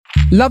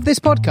Love this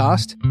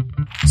podcast?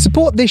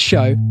 Support this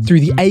show through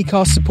the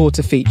Acast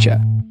supporter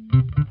feature.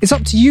 It's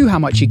up to you how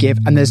much you give,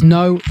 and there's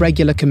no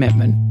regular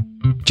commitment.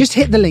 Just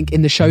hit the link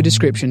in the show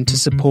description to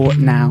support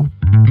now.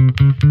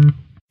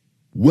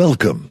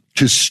 Welcome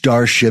to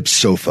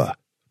StarShipSofa,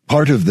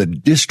 part of the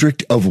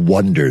District of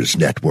Wonders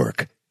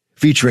network,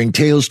 featuring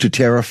Tales to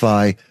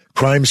Terrify,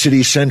 Crime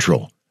City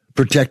Central,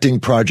 Protecting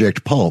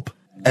Project Pulp,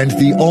 and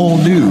the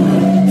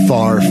all-new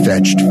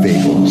Far-Fetched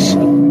Fables.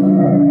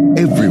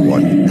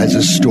 Everyone has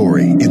a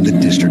story in the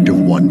District of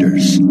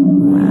Wonders.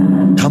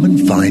 Come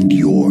and find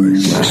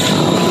yours.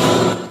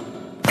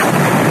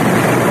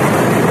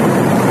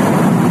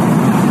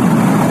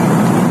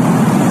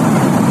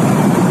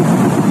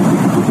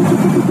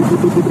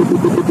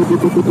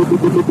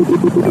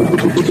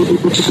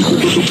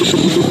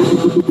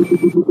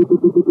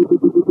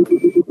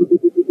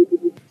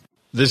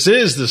 This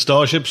is the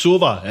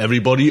StarShipSofa.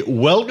 Everybody,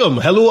 welcome,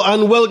 hello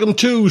and welcome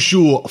to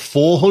show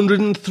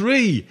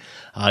 403.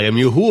 I am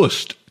your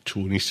host,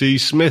 Tony C.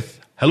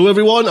 Smith. Hello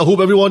everyone, I hope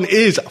everyone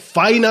is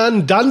fine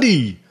and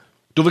dandy.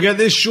 Don't forget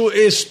this show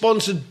is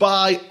sponsored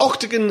by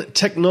Octagon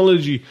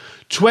Technology.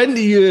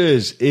 20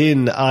 years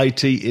in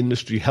IT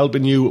industry,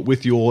 helping you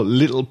with your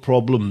little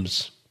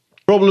problems.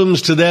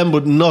 Problems to them,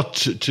 but not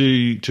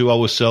to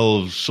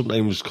ourselves.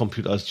 Sometimes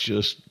computers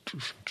just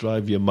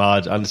drive you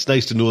mad, and it's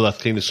nice to know that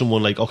kind of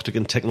someone like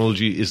Octagon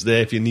Technology is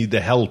there if you need their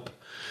help.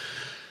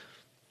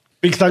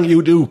 Big thank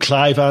you to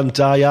Clive and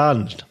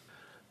Diane.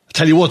 I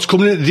tell you what's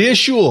coming in today's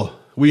show.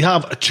 We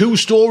have two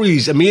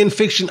stories, a main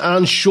fiction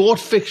and short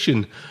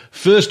fiction.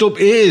 First up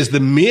is the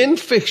main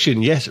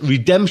fiction, yes,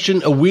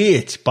 Redemption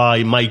Awaits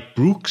by Mike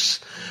Brooks.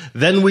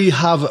 Then we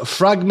have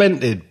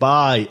Fragmented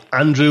by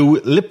Andrew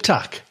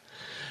Liptak.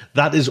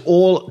 That is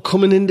all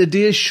coming in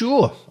today's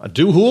show. I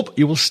do hope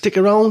you will stick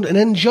around and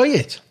enjoy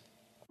it.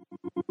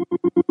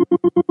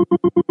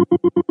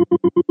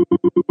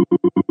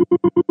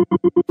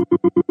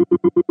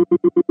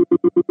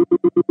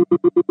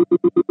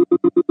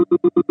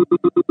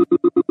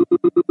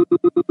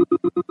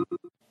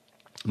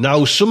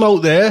 Now, some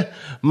out there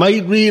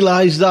might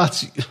realise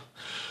that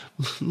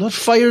not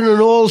firing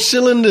on all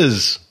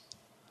cylinders.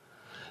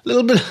 A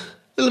little bit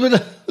of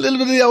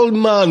the old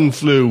man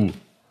flu.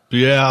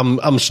 Yeah,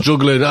 I'm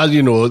struggling, as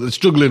you know,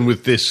 struggling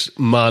with this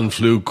man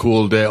flu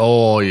cold there.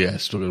 Oh yeah,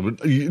 struggling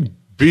with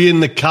being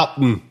the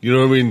captain. You know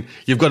what I mean?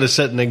 You've got to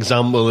set an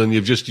example, and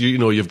you've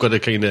got to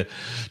kind of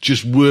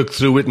just work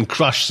through it and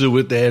crash through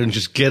it there, and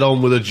just get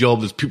on with a job.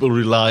 There's people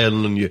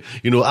relying on you.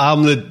 You know,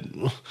 I'm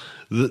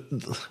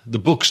the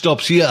buck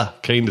stops here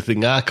kind of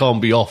thing. I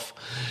can't be off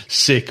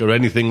sick or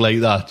anything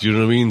like that. Do you know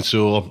what I mean?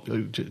 So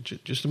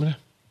just a minute,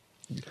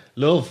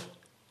 love.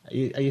 Are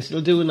you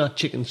still doing that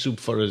chicken soup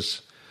for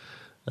us?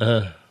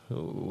 How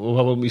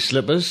about me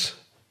slippers?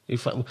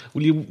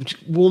 Will you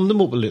warm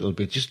them up a little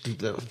bit? Just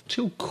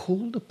too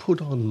cold to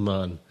put on,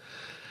 man.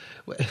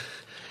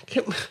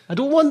 I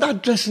don't want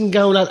that dressing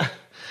gown.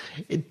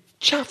 It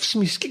chaffs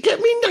me. Get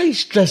me a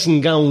nice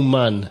dressing gown,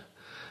 man.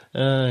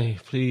 Aye,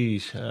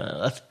 please.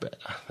 That's better.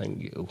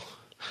 Thank you.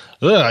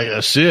 Like I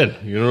said,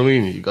 you know what I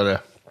mean? You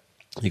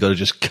gotta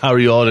just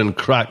carry on and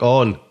crack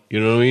on.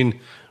 You know what I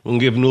mean? Don't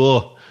give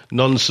no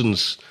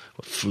nonsense.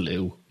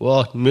 Flu.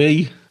 What,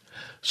 me?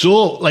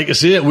 So, like I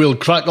say, we'll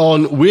crack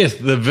on with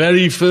the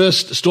very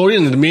first story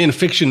in the main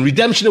fiction,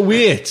 Redemption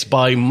Awaits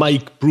by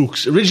Mike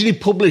Brooks, originally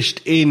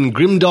published in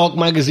Grimdark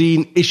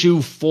magazine,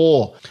 issue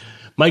 4.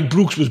 Mike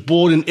Brooks was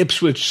born in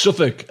Ipswich,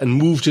 Suffolk, and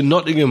moved to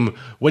Nottingham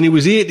when he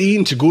was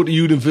 18 to go to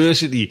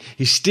university.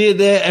 He stayed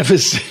there ever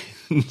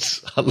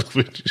since. I love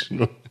it, you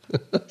know.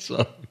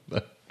 Sorry,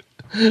 man.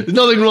 There's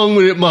nothing wrong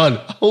with it, man.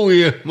 Oh,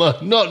 yeah, man.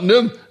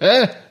 Nottingham,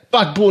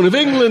 backbone of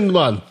England,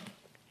 man.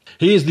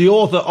 He is the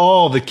author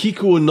of the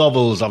Kiko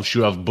novels. I'm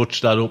sure I've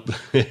butchered that up,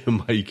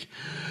 Mike.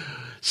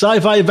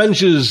 Sci-fi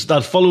adventures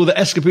that follow the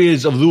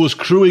escapades of those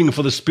crewing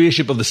for the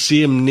spaceship of the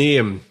same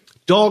name.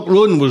 Dark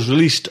Run was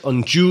released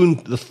on June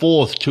the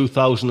 4th,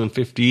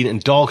 2015,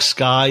 and Dark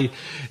Sky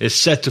is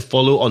set to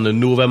follow on the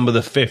November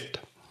the 5th.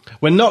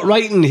 When not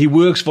writing, he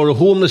works for a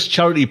homeless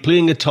charity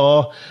playing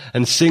guitar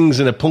and sings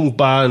in a punk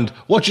band,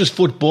 watches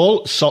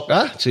football,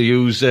 soccer, to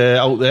use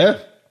out there,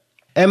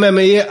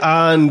 MMA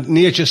and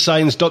nature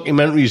science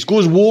documentaries,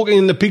 goes walking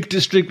in the Peak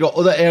District or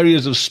other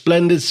areas of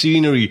splendid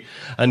scenery,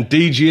 and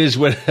DJs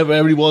wherever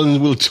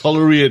everyone will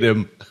tolerate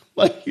him.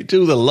 Like, you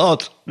do the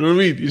lot. You know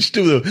what I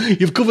mean?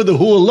 You've covered the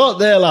whole lot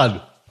there,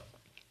 lad.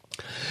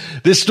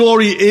 This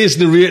story is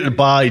narrated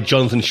by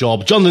Jonathan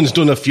Sharp. Jonathan's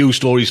done a few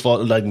stories for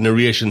like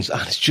narrations, and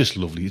it's just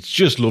lovely. It's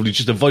just lovely.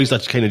 Just a voice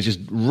that kind of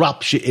just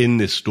wraps you in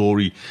this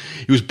story.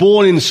 He was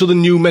born in southern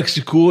New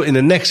Mexico in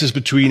the nexus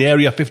between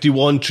Area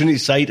 51, Trinity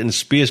Site, and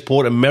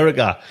Spaceport,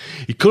 America.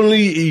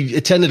 He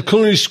attended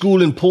culinary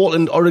school in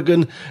Portland,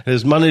 Oregon, and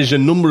has managed a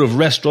number of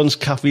restaurants,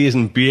 cafes,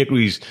 and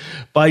bakeries.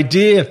 By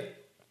day,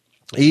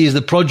 he is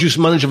the produce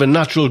manager of a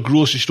natural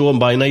grocery store, and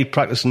by night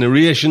practicing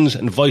narrations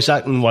and voice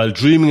acting while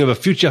dreaming of a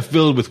future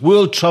filled with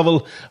world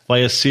travel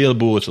via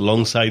sailboats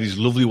alongside his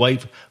lovely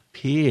wife,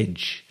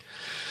 Paige.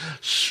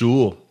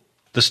 So,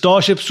 The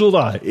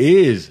StarShipSofa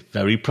is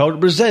very proud to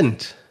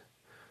present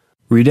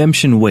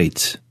Redemption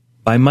Waits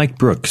by Mike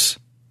Brooks.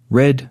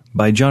 Read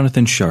by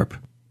Jonathan Sharp.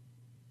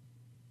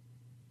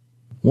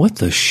 What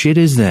the shit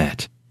is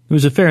that? It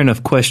was a fair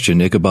enough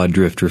question, Ichabod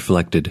Drift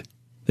reflected.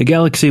 The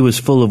galaxy was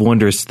full of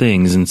wondrous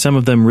things, and some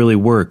of them really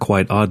were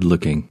quite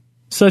odd-looking.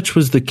 Such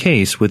was the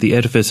case with the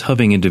edifice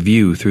hoving into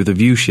view through the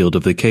view shield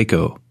of the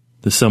Keiko,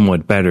 the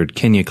somewhat battered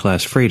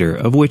Kenya-class freighter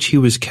of which he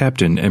was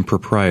captain and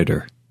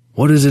proprietor.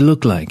 What does it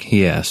look like?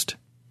 He asked.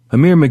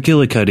 Amir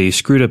McGillicuddy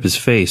screwed up his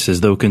face as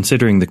though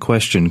considering the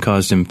question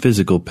caused him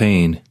physical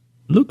pain.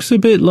 Looks a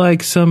bit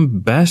like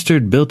some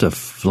bastard built a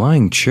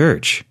flying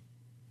church.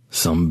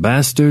 Some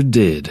bastard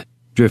did,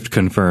 Drift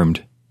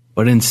confirmed.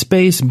 But in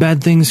space,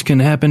 bad things can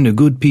happen to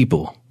good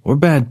people. Or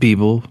bad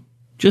people.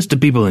 Just to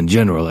people in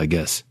general, I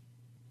guess.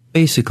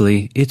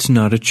 Basically, it's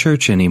not a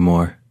church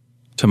anymore,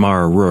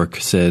 Tamara Rourke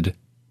said.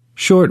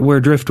 Short where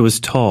Drift was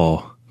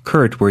tall,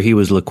 curt where he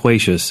was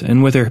loquacious,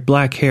 and with her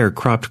black hair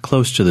cropped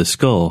close to the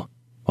skull,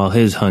 while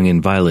his hung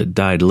in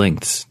violet-dyed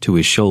lengths to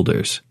his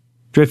shoulders.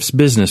 Drift's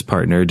business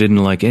partner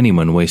didn't like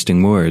anyone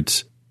wasting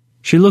words.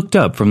 She looked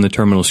up from the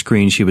terminal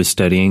screen she was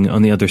studying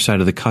on the other side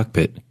of the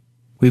cockpit.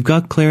 We've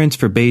got clearance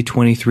for Bay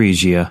 23,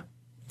 Gia.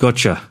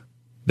 Gotcha,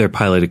 their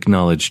pilot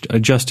acknowledged,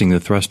 adjusting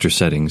the thruster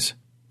settings.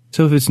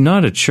 So if it's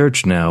not a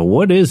church now,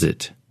 what is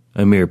it?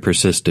 Amir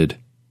persisted.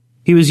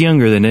 He was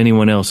younger than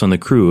anyone else on the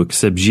crew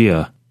except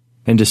Gia,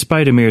 and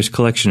despite Amir's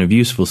collection of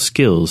useful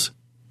skills,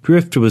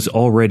 Drift was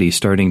already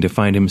starting to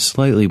find him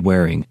slightly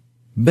wearing.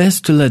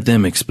 Best to let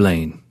them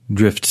explain,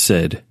 Drift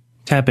said,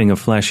 tapping a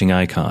flashing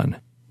icon.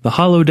 The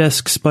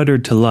holodesk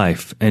sputtered to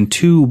life, and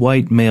two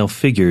white male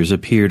figures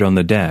appeared on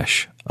the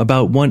dash,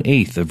 about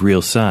 1/8 of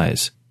real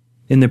size,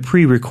 in the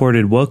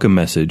pre-recorded welcome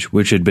message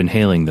which had been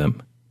hailing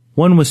them.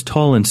 One was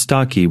tall and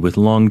stocky with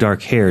long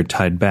dark hair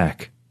tied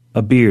back,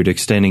 a beard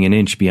extending an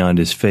inch beyond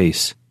his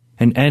face,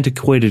 and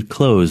antiquated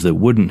clothes that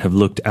wouldn't have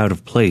looked out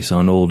of place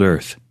on old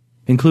Earth,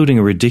 including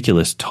a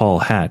ridiculous tall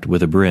hat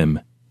with a brim.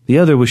 The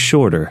other was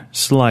shorter,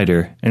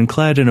 slighter, and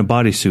clad in a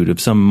bodysuit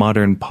of some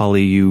modern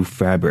polyU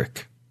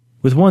fabric.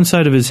 With one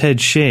side of his head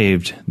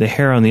shaved, the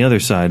hair on the other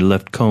side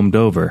left combed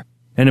over,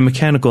 and a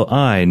mechanical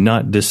eye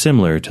not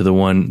dissimilar to the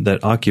one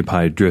that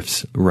occupied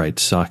Drift's right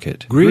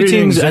socket.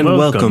 Greetings and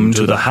welcome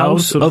to the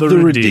House of the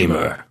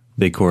Redeemer,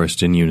 they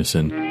chorused in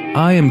unison.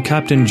 I am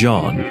Captain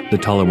John, the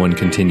taller one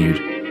continued.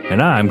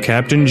 And I'm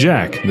Captain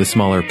Jack, the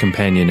smaller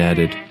companion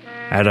added.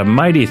 At a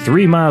mighty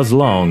 3 miles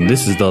long,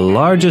 this is the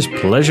largest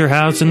pleasure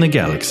house in the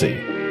galaxy.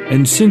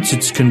 And since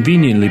it's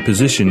conveniently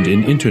positioned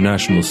in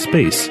international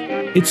space,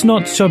 it's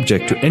not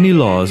subject to any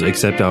laws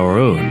except our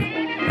own.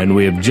 And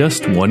we have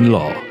just one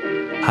law.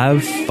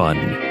 Have fun.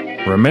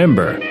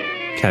 Remember,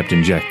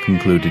 Captain Jack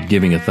concluded,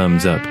 giving a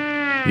thumbs up.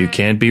 You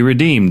can't be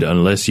redeemed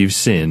unless you've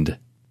sinned.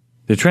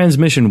 The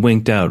transmission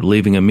winked out,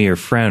 leaving Amir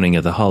frowning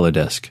at the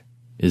holodesk.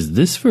 Is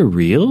this for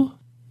real?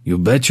 You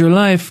bet your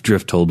life,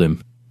 Drift told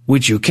him.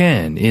 Which you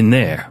can, in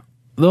there.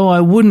 Though I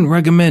wouldn't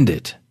recommend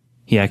it.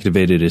 He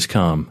activated his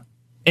comm.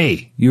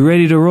 Hey, you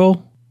ready to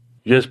roll?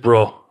 Yes,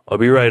 bro. I'll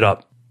be right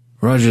up.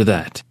 Roger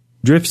that.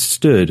 Drift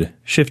stood,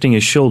 shifting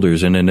his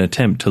shoulders in an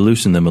attempt to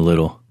loosen them a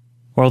little,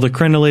 while the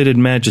crenellated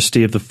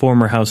majesty of the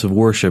former house of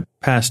worship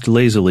passed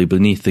lazily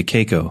beneath the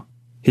Keiko.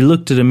 He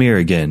looked at Amir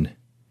again.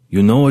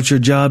 You know what your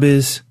job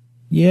is?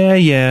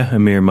 Yeah,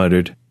 Amir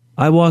muttered.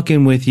 I walk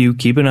in with you,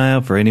 keep an eye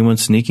out for anyone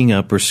sneaking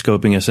up or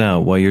scoping us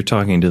out while you're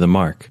talking to the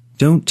mark.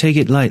 Don't take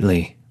it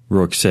lightly,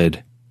 Rourke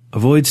said. A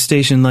void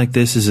station like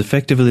this is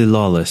effectively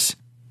lawless.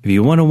 If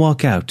you want to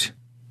walk out,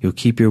 you'll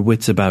keep your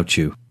wits about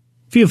you.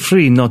 Feel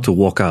free not to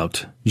walk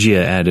out,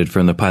 Gia added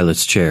from the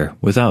pilot's chair,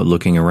 without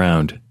looking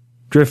around.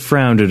 Drift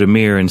frowned at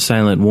Amir in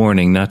silent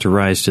warning not to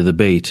rise to the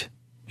bait.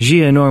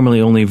 Gia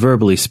normally only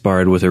verbally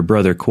sparred with her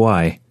brother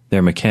Kwai,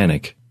 their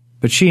mechanic,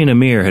 but she and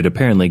Amir had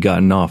apparently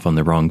gotten off on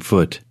the wrong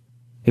foot.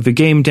 If it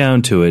came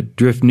down to it,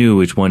 Drift knew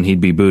which one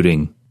he'd be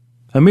booting.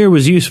 Amir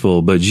was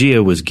useful, but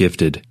Gia was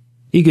gifted.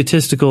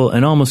 Egotistical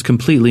and almost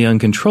completely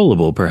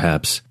uncontrollable,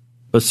 perhaps,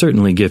 but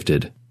certainly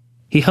gifted.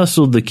 He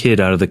hustled the kid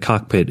out of the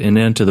cockpit and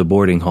into the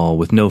boarding hall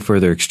with no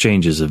further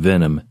exchanges of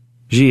venom.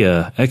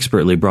 Gia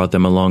expertly brought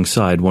them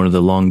alongside one of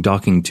the long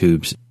docking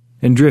tubes,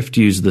 and Drift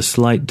used the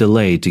slight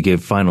delay to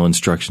give final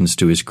instructions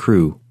to his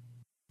crew.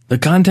 The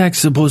contact's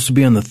supposed to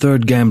be on the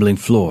 3rd gambling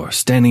floor,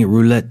 standing at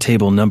roulette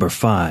table number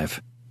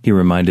 5, he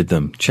reminded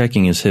them,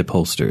 checking his hip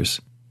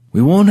holsters.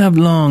 We won't have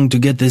long to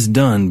get this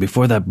done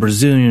before that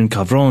Brazilian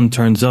cabron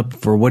turns up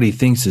for what he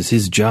thinks is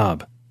his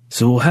job,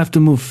 so we'll have to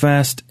move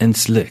fast and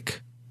slick.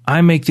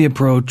 I make the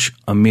approach,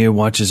 Amir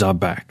watches our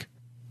back.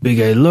 Big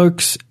A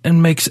lurks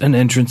and makes an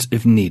entrance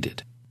if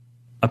needed.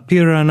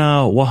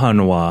 Apirana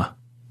Wahanwa,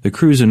 the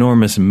crew's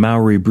enormous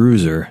Maori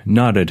bruiser,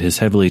 nodded his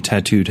heavily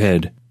tattooed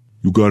head.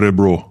 You got it,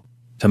 bro.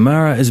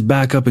 Tamara is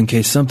back up in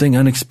case something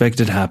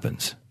unexpected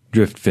happens,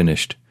 Drift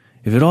finished.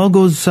 If it all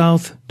goes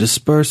south,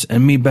 disperse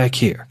and meet back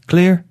here.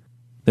 Clear?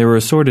 There were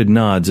assorted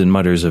nods and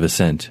mutters of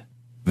assent.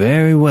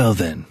 Very well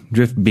then,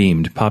 Drift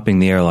beamed, popping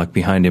the airlock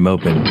behind him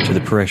open to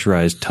the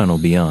pressurized tunnel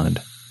beyond.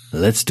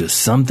 Let's do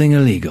something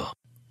illegal.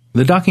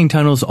 The docking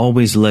tunnels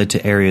always led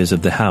to areas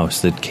of the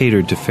house that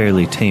catered to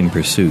fairly tame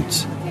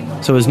pursuits,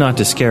 so as not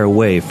to scare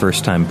away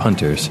first-time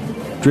punters.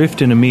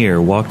 Drift and Amir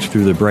walked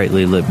through the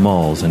brightly lit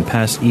malls and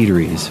past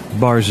eateries,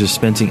 bars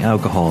dispensing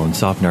alcohol and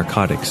soft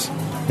narcotics,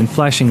 and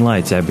flashing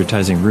lights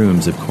advertising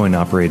rooms of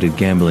coin-operated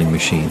gambling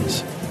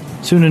machines.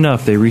 Soon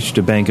enough, they reached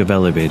a bank of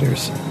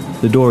elevators,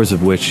 the doors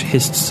of which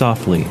hissed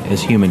softly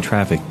as human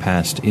traffic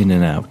passed in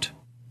and out.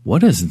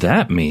 "What does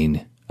that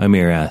mean?"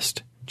 Amir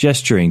asked,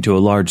 gesturing to a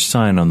large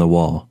sign on the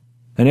wall.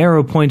 An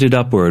arrow pointed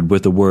upward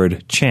with the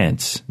word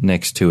 "chance"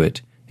 next to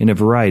it in a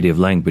variety of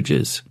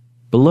languages.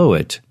 Below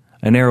it,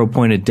 an arrow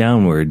pointed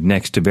downward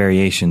next to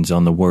variations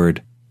on the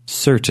word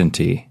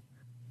 "certainty."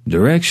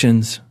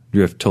 "Directions,"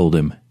 Drift told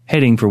him,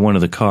 heading for one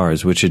of the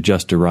cars which had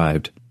just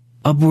arrived.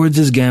 "Upwards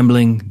is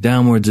gambling,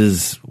 downwards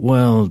is,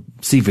 well,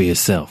 see for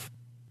yourself."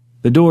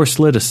 The door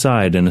slid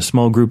aside and a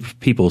small group of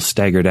people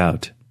staggered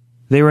out.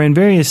 They were in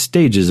various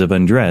stages of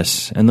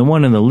undress, and the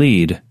one in the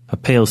lead, a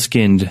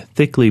pale-skinned,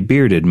 thickly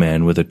bearded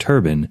man with a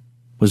turban,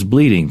 was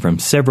bleeding from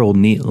several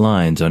neat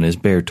lines on his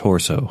bare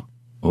torso.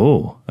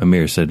 "Oh,"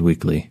 Amir said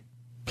weakly.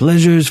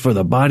 "Pleasures for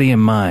the body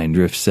and mind,"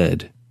 Drift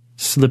said,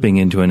 slipping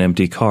into an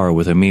empty car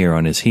with Amir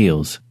on his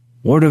heels.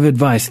 "Word of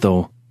advice,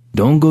 though,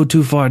 don't go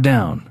too far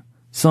down.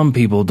 Some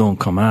people don't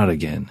come out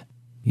again."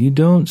 "You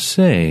don't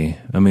say,"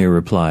 Amir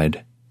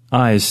replied,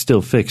 eyes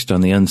still fixed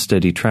on the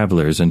unsteady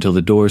travelers until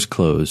the doors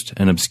closed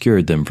and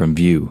obscured them from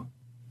view.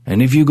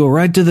 "And if you go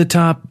right to the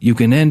top, you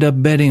can end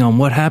up betting on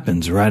what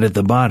happens right at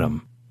the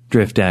bottom,"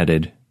 Drift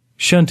added,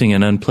 shunting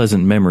an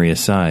unpleasant memory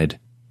aside.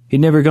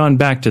 He'd never gone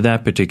back to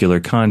that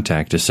particular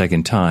contact a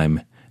second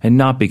time, and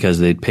not because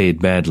they'd paid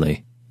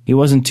badly. He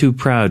wasn't too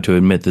proud to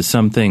admit that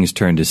some things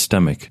turned his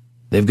stomach.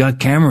 "They've got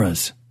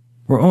cameras.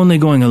 We're only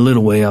going a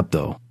little way up,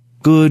 though.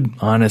 Good,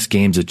 honest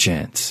game's a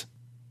chance."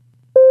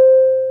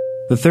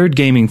 The third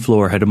gaming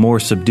floor had a more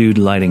subdued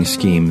lighting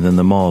scheme than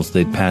the malls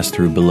they'd passed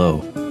through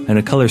below, and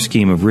a color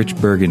scheme of rich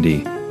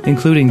burgundy,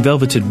 including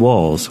velveted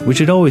walls, which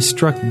had always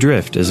struck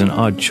Drift as an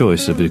odd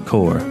choice of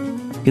decor.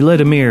 He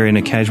led Amir in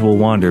a casual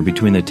wander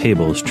between the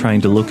tables,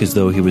 trying to look as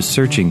though he was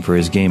searching for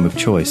his game of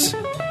choice.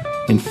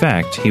 In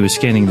fact, he was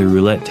scanning the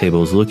roulette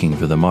tables looking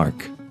for the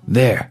mark.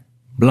 "There.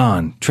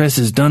 Blonde,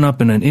 tresses done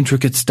up in an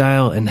intricate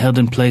style and held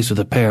in place with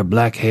a pair of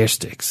black hair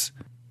sticks."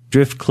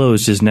 Drift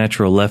closed his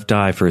natural left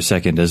eye for a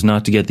second as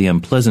not to get the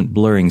unpleasant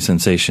blurring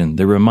sensation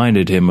that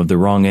reminded him of the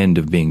wrong end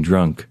of being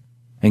drunk,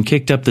 and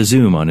kicked up the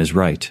zoom on his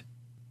right.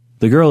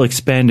 The girl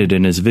expanded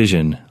in his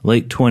vision,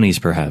 late 20s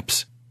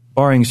perhaps,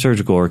 barring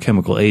surgical or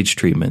chemical age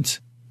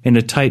treatments, in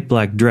a tight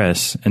black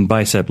dress and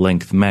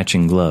bicep-length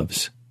matching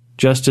gloves,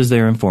 just as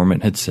their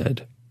informant had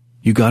said.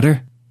 "You got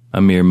her?"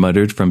 Amir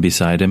muttered from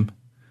beside him.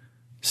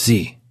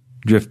 "See."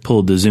 Drift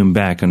pulled the zoom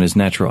back on his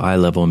natural eye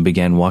level and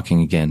began walking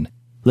again,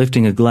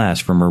 lifting a glass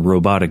from a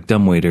robotic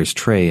dumbwaiter's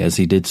tray as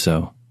he did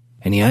so.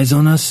 "Any eyes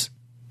on us?"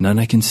 "None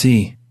I can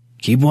see."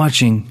 "Keep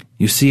watching.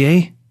 You see,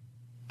 eh?"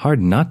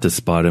 "Hard not to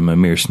spot him,"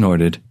 Amir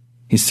snorted.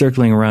 "He's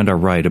circling around our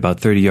right,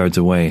 about 30 yards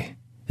away.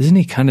 Isn't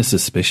he kind of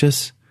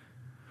suspicious?"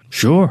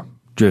 "Sure,"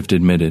 Drift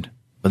admitted.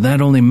 "But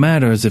that only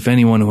matters if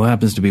anyone who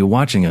happens to be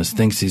watching us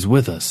thinks he's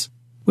with us.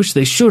 Which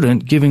they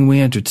shouldn't, given we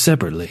entered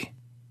separately."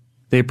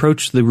 They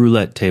approached the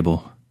roulette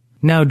table.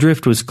 Now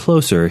Drift was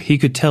closer, he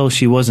could tell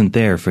she wasn't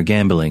there for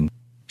gambling.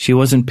 She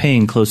wasn't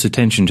paying close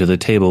attention to the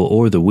table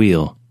or the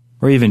wheel,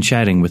 or even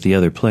chatting with the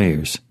other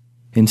players.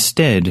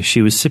 Instead,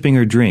 she was sipping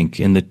her drink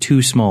in the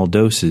 2 small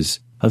doses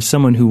of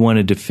someone who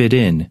wanted to fit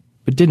in,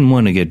 but didn't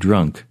want to get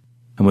drunk,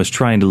 and was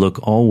trying to look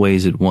all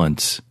ways at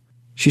once.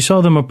 She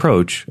saw them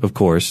approach, of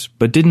course,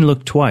 but didn't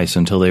look twice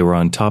until they were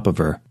on top of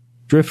her.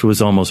 Drift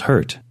was almost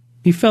hurt.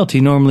 He felt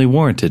he normally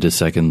warranted a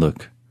second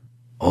look.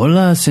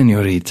 "Hola,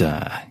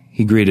 señorita,"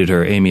 he greeted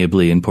her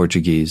amiably in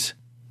Portuguese.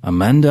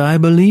 "Amanda, I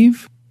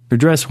believe?" Her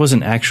dress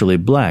wasn't actually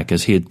black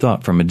as he had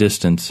thought from a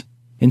distance.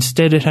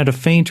 Instead, it had a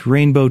faint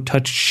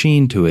rainbow-touched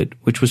sheen to it,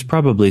 which was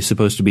probably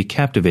supposed to be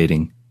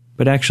captivating,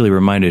 but actually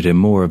reminded him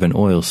more of an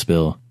oil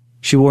spill.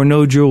 She wore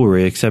no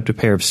jewelry except a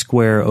pair of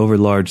square,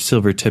 overlarge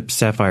silver-tipped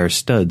sapphire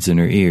studs in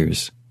her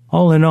ears.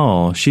 All in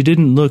all, she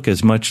didn't look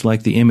as much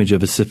like the image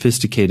of a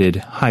sophisticated,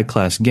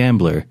 high-class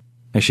gambler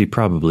as she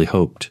probably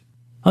hoped.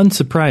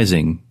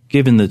 Unsurprising,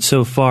 given that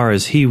so far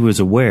as he was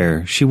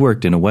aware, she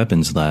worked in a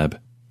weapons lab.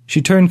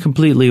 She turned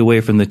completely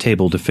away from the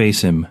table to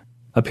face him.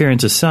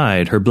 Appearance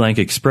aside, her blank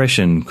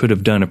expression could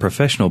have done a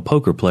professional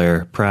poker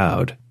player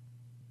proud.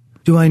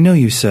 "Do I know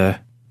you, sir?"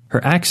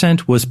 Her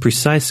accent was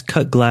precise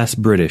cut-glass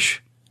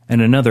British,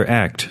 and another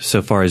act,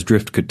 so far as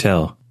Drift could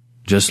tell.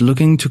 "Just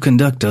looking to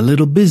conduct a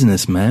little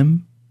business,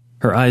 ma'am."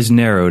 Her eyes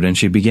narrowed and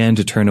she began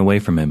to turn away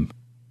from him.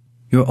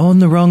 "You're on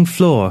the wrong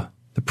floor.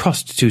 The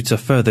prostitutes are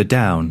further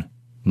down."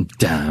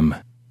 "Damn."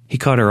 He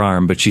caught her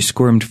arm, but she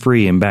squirmed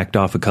free and backed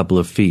off a couple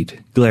of feet,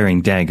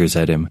 glaring daggers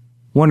at him.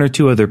 1 or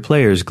 2 other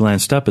players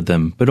glanced up at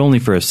them, but only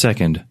for a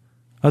second.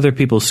 Other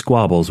people's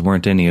squabbles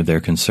weren't any of their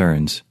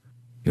concerns.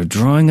 "You're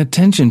drawing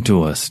attention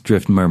to us,"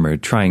 Drift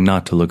murmured, trying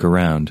not to look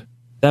around.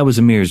 That was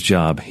Amir's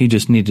job. He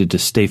just needed to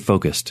stay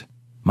focused.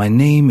 "My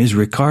name is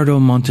Ricardo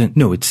Monten—"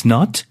 "No, it's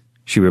not,"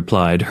 she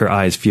replied, her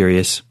eyes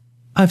furious.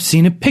 "I've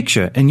seen a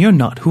picture, and you're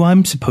not who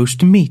I'm supposed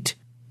to meet."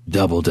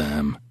 "Double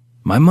damn.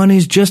 My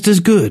money's just as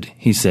good,"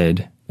 he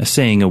said,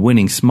 essaying a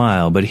winning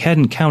smile, but he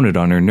hadn't counted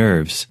on her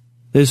nerves.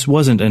 This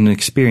wasn't an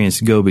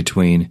experienced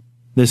go-between.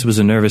 This was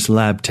a nervous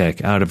lab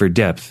tech out of her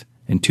depth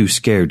and too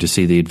scared to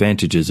see the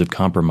advantages of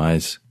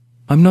compromise.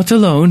 "I'm not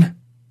alone,"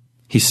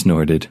 he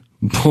snorted.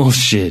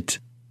 "Bullshit."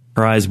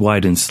 Her eyes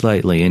widened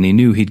slightly, and he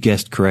knew he'd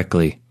guessed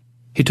correctly.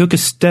 He took a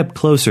step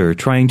closer,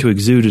 trying to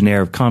exude an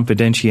air of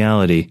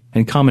confidentiality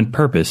and common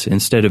purpose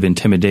instead of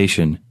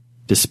intimidation,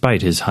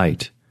 despite his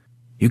height.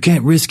 "You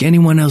can't risk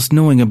anyone else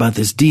knowing about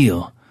this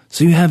deal,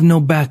 so you have no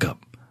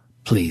backup.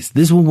 Please,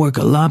 this will work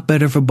a lot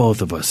better for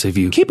both of us if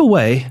you—" "Keep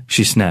away,"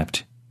 she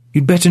snapped.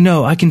 "You'd better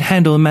know I can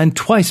handle a man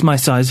twice my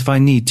size if I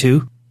need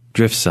to."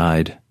 Drift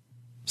sighed.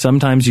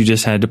 Sometimes you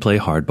just had to play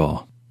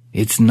hardball.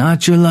 "It's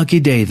not your lucky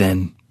day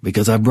then,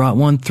 because I brought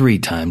one 3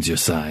 times your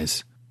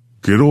size."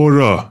 Get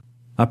order.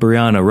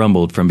 Apariana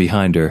rumbled from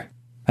behind her.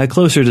 At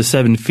closer to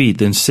 7 feet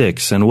than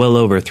 6 and well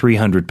over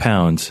 300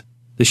 pounds,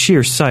 the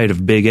sheer sight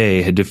of Big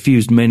A had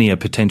diffused many a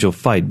potential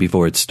fight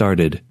before it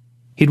started.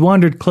 He'd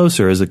wandered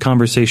closer as the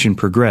conversation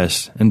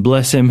progressed, and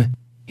bless him,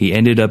 he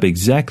ended up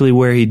exactly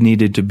where he'd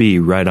needed to be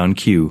right on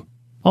cue.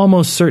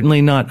 Almost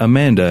certainly not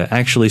Amanda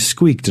actually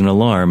squeaked an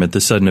alarm at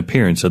the sudden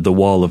appearance of the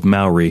wall of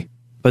Maori,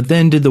 but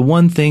then did the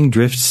one thing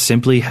Drift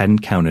simply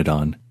hadn't counted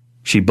on.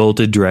 She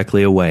bolted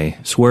directly away,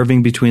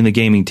 swerving between the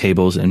gaming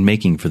tables and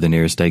making for the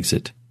nearest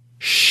exit.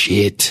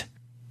 Shit!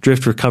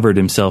 Drift recovered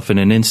himself in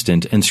an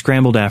instant and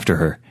scrambled after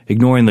her,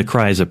 ignoring the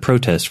cries of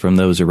protest from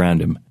those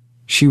around him.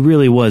 She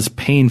really was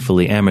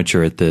painfully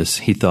amateur at this,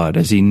 he thought,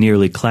 as he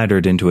nearly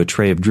clattered into a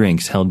tray of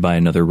drinks held by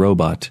another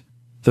robot.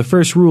 The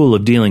first rule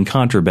of dealing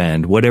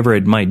contraband, whatever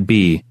it might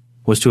be,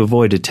 was to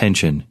avoid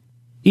attention.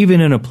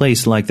 Even in a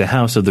place like the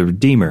House of the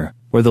Redeemer,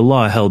 where the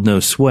law held no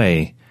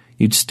sway,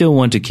 you'd still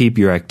want to keep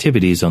your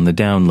activities on the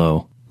down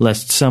low,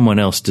 lest someone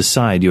else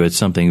decide you had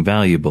something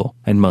valuable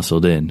and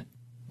muscled in.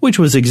 Which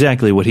was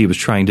exactly what he was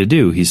trying to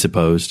do, he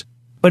supposed.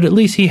 But at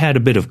least he had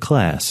a bit of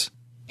class.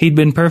 He'd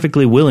been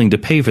perfectly willing to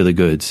pay for the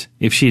goods,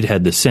 if she'd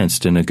had the sense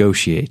to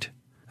negotiate.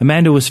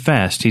 Amanda was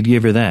fast, he'd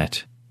give her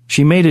that.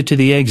 She made it to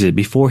the exit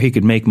before he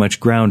could make much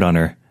ground on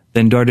her,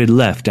 then darted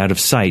left out of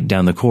sight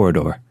down the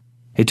corridor.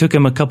 It took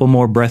him a couple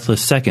more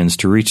breathless seconds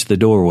to reach the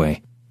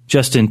doorway,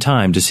 just in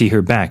time to see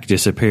her back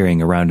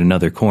disappearing around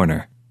another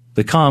corner.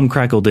 The comm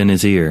crackled in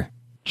his ear.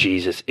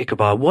 Jesus,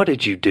 Ichabod, what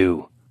did you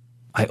do?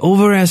 I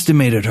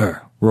overestimated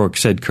her, Rourke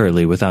said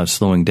curtly without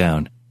slowing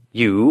down.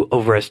 You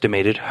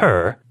overestimated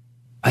her?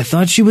 I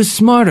thought she was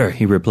smarter,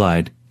 he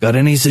replied. Got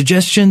any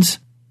suggestions?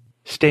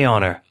 Stay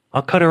on her.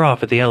 I'll cut her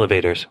off at the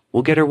elevators.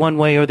 We'll get her one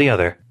way or the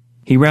other.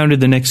 He rounded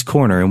the next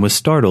corner and was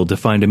startled to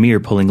find Amir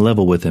pulling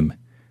level with him.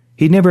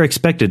 He'd never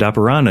expected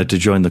Aparana to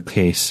join the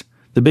case.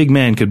 The big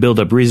man could build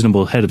up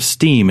reasonable head of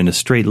steam in a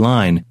straight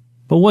line,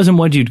 but wasn't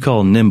what you'd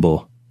call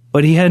nimble.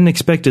 But he hadn't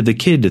expected the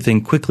kid to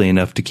think quickly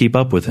enough to keep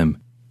up with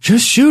him.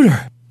 Just shoot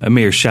her,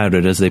 Amir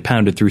shouted as they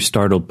pounded through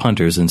startled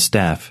punters and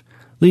staff,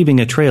 leaving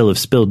a trail of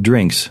spilled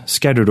drinks,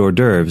 scattered hors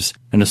d'oeuvres,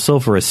 and a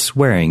sulphurous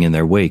swearing in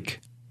their wake.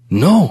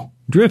 No!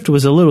 Drift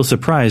was a little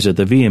surprised at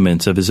the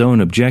vehemence of his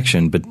own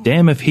objection, but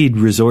damn if he'd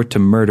resort to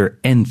murder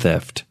and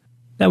theft.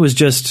 That was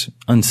just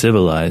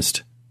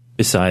uncivilized.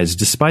 Besides,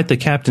 despite the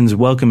captain's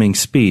welcoming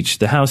speech,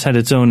 the house had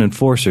its own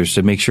enforcers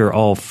to make sure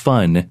all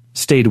fun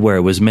stayed where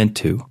it was meant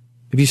to.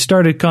 If you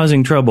started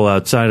causing trouble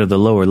outside of the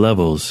lower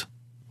levels,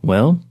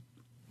 well,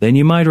 then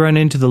you might run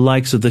into the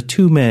likes of the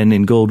 2 men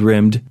in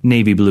gold-rimmed,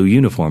 navy blue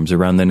uniforms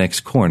around the next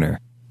corner,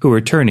 who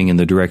were turning in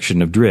the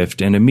direction of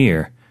Drift and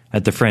Amir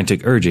at the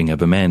frantic urging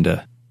of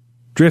Amanda.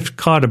 Drift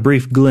caught a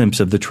brief glimpse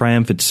of the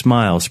triumphant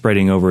smile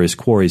spreading over his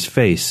quarry's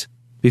face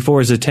before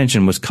his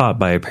attention was caught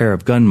by a pair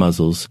of gun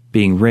muzzles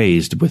being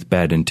raised with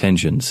bad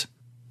intentions.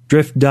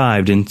 Drift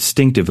dived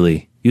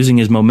instinctively, using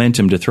his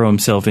momentum to throw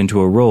himself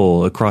into a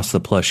roll across the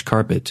plush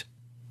carpet.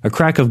 A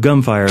crack of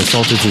gunfire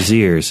assaulted his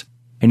ears,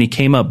 and he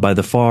came up by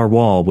the far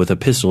wall with a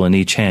pistol in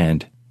each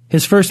hand.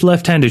 His first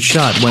left-handed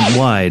shot went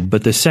wide,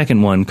 but the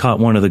second one caught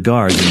one of the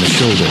guards in the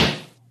shoulder,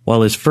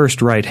 while his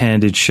first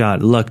right-handed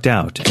shot lucked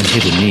out and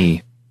hit a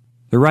knee.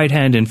 The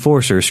right-hand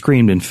enforcer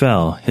screamed and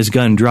fell, his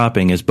gun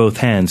dropping as both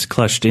hands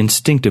clutched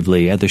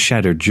instinctively at the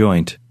shattered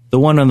joint. The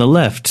one on the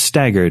left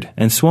staggered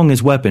and swung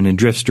his weapon in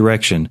Drift's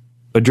direction,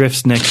 but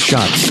Drift's next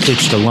shot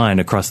stitched a line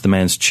across the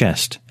man's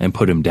chest and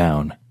put him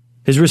down.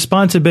 His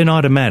response had been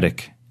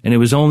automatic, and it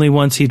was only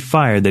once he'd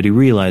fired that he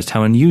realized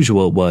how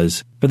unusual it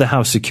was for the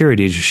house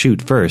security to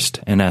shoot first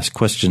and ask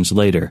questions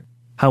later.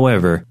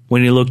 However,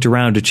 when he looked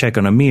around to check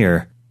on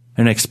Amir,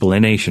 an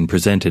explanation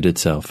presented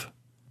itself.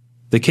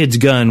 The kid's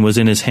gun was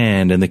in his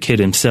hand and the kid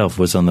himself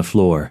was on the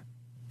floor.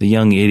 The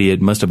young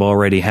idiot must have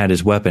already had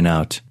his weapon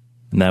out,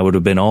 and that would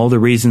have been all the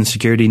reason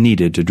security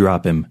needed to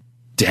drop him.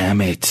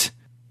 Damn it!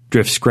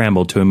 Drift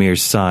scrambled to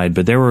Amir's side,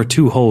 but there were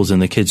 2 holes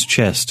in the kid's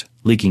chest,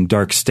 leaking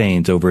dark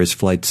stains over his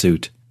flight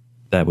suit.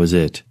 That was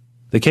it.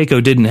 The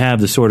Keiko didn't have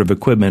the sort of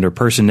equipment or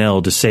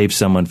personnel to save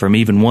someone from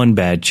even one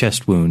bad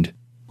chest wound,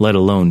 let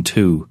alone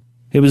 2.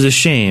 It was a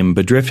shame,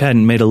 but Drift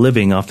hadn't made a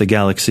living off the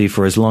galaxy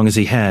for as long as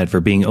he had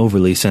for being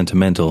overly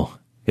sentimental.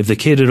 If the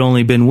kid had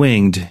only been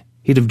winged,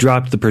 he'd have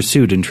dropped the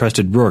pursuit and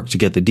trusted Rourke to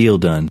get the deal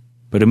done.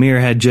 But Amir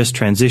had just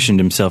transitioned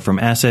himself from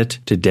asset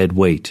to dead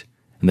weight,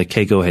 and the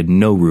Keiko had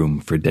no room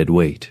for dead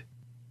weight.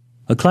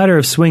 A clatter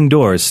of swing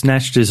doors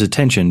snatched his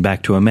attention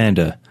back to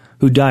Amanda,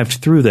 who dived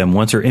through them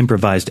once her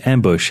improvised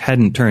ambush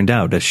hadn't turned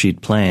out as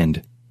she'd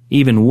planned.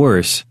 Even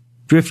worse,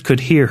 Drift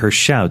could hear her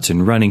shouts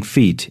and running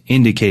feet,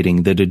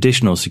 indicating that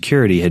additional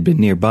security had been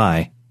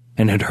nearby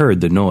and had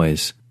heard the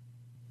noise.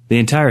 The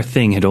entire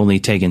thing had only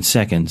taken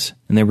seconds,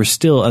 and there were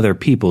still other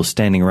people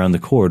standing around the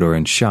corridor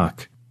in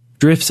shock.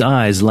 Drift's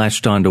eyes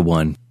latched onto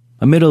one,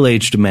 a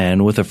middle-aged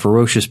man with a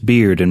ferocious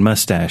beard and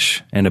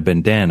mustache and a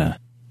bandana,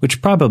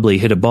 which probably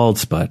hid a bald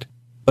spot,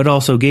 but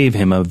also gave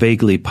him a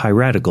vaguely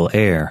piratical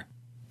air.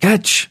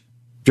 "Catch!"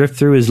 Drift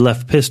threw his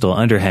left pistol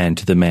underhand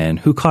to the man,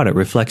 who caught it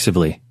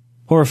reflexively.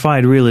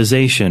 Horrified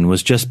realization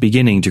was just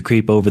beginning to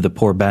creep over the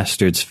poor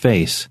bastard's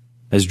face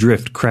as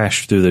Drift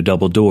crashed through the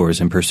double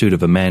doors in pursuit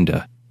of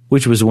Amanda,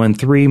 which was when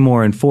 3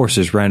 more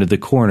enforcers rounded the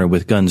corner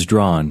with guns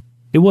drawn.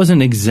 It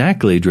wasn't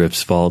exactly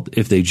Drift's fault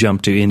if they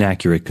jumped to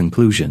inaccurate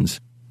conclusions.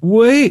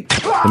 "Wait!"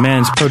 The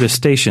man's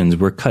protestations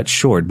were cut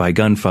short by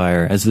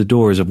gunfire as the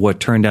doors of what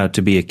turned out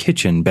to be a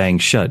kitchen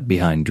banged shut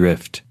behind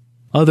Drift.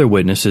 Other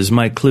witnesses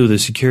might clue the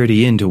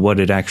security into what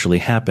had actually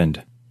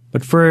happened,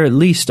 but for at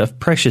least a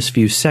precious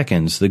few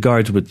seconds the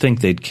guards would think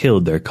they'd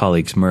killed their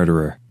colleague's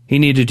murderer. He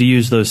needed to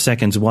use those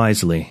seconds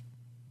wisely.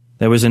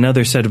 There was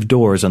another set of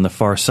doors on the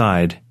far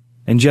side,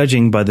 and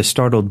judging by the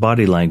startled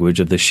body language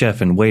of the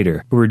chef and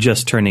waiter who were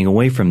just turning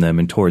away from them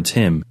and towards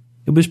him,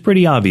 it was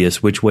pretty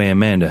obvious which way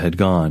Amanda had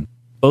gone.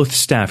 Both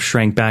staff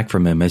shrank back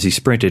from him as he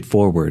sprinted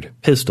forward,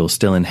 pistol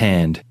still in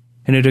hand,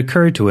 and it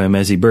occurred to him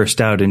as he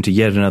burst out into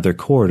yet another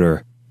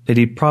corridor that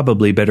he'd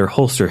probably better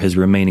holster his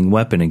remaining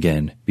weapon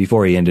again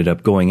before he ended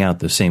up going out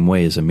the same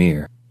way as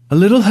Amir. "A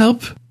little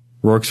help?"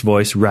 Rourke's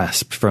voice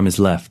rasped from his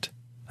left.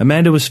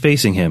 Amanda was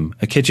facing him,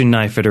 a kitchen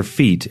knife at her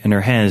feet and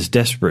her hands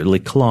desperately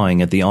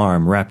clawing at the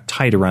arm wrapped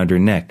tight around her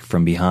neck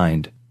from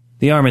behind.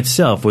 The arm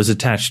itself was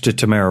attached to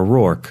Tamara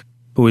Rourke,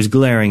 who was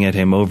glaring at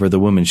him over the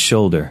woman's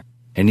shoulder.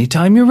 "Any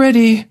time you're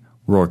ready,"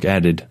 Rourke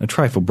added, a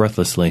trifle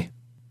breathlessly.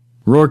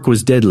 Rourke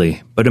was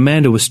deadly, but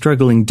Amanda was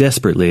struggling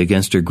desperately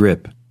against her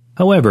grip.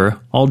 However,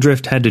 all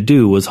Drift had to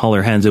do was haul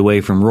her hands away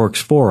from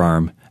Rourke's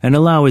forearm and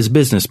allow his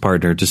business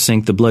partner to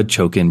sink the blood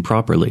choke in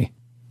properly.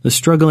 The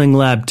struggling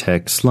lab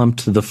tech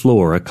slumped to the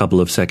floor a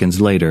couple of seconds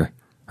later,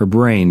 her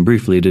brain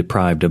briefly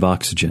deprived of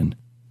oxygen.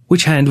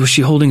 "Which hand was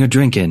she holding her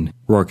drink in?"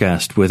 Rourke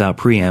asked without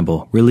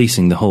preamble,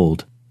 releasing the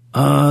hold.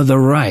 The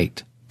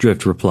right,"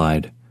 Drift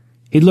replied.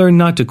 He'd learned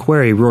not to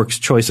query Rourke's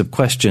choice of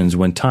questions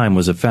when time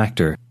was a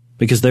factor,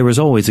 because there was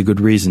always a good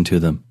reason to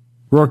them.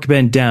 Rourke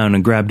bent down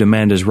and grabbed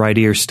Amanda's right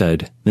ear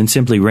stud, then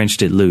simply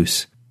wrenched it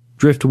loose.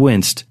 Drift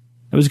winced.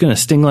 It was going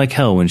to sting like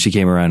hell when she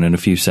came around in a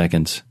few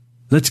seconds.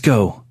 "Let's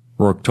go,"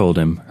 Rourke told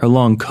him, her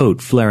long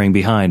coat flaring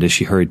behind as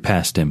she hurried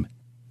past him.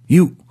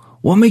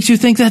 What makes you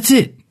think that's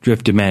it?"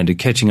 Drift demanded,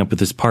 catching up with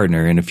his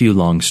partner in a few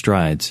long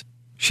strides.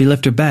 "She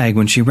left her bag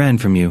when she ran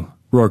from you,"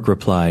 Rourke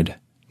replied,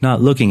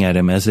 not looking at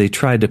him as they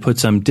tried to put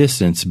some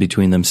distance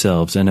between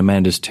themselves and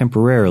Amanda's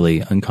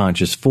temporarily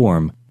unconscious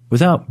form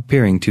without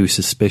appearing too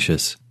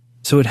suspicious.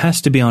 "So it has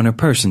to be on her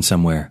person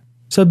somewhere.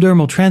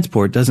 Subdermal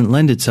transport doesn't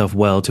lend itself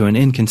well to an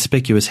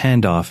inconspicuous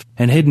handoff,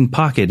 and hidden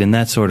pocket in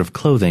that sort of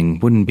clothing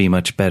wouldn't be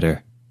much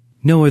better.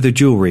 No other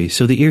jewelry,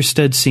 so the ear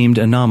stud seemed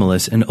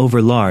anomalous and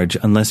overlarge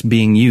unless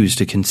being used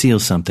to conceal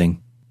something.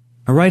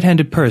 A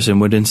right-handed person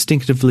would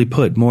instinctively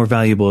put more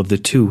valuable of the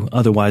 2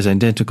 otherwise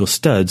identical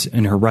studs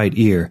in her right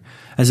ear,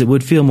 as it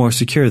would feel more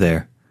secure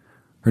there."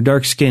 Her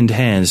dark-skinned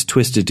hands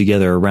twisted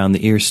together around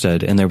the ear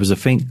stud, and there was a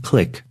faint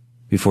click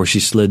before she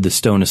slid the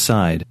stone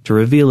aside to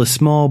reveal a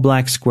small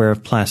black square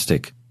of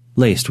plastic,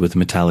 laced with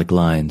metallic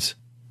lines.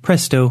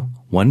 Presto,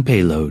 1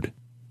 payload.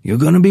 "You're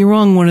gonna be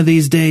wrong one of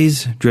these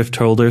days," Drift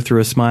told her through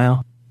a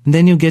smile. "And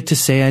then you'll get to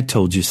say I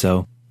told you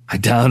so." "I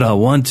doubt I'll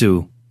want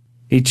to."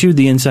 He chewed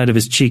the inside of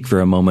his cheek for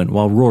a moment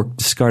while Rourke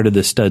discarded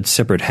the stud's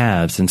separate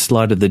halves and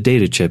slotted the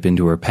data chip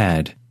into her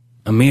pad.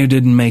 "Amir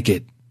didn't make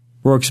it."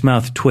 Rourke's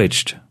mouth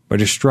twitched, but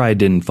her stride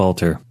didn't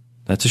falter.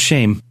 "That's a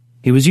shame.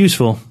 He was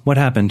useful. What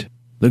happened?"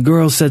 "The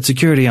girls set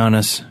security on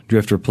us,"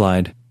 Drift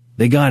replied.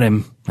 "They got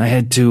him. I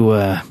had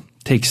to,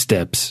 take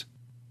steps."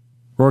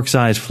 Rourke's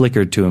eyes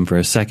flickered to him for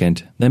a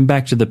second, then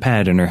back to the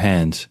pad in her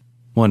hands.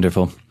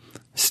 "Wonderful.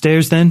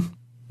 Stairs, then?"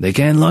 "They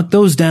can't lock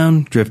those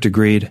down," Drift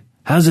agreed.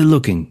 "How's it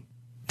looking?"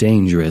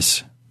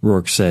 "Dangerous,"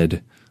 Rourke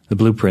said, the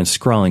blueprint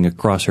scrawling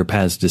across her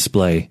pad's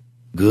display.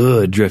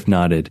 "Good," Drift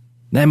nodded.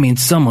 "That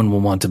means someone will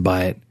want to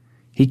buy it."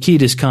 He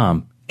keyed his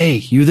comm. "Hey,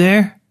 you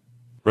there?"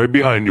 "Right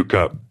behind you,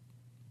 Cap."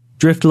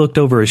 Drift looked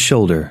over his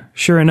shoulder.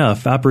 Sure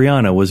enough,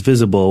 Apriana was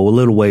visible a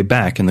little way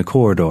back in the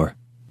corridor,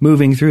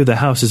 moving through the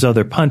house's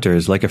other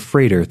punters like a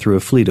freighter through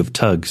a fleet of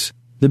tugs.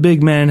 The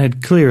big man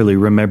had clearly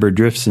remembered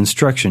Drift's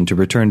instruction to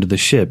return to the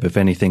ship if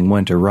anything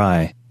went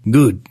awry.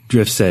 "Good,"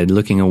 Drift said,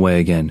 looking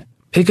away again.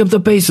 Pick up the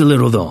pace a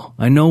little, though.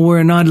 I know we're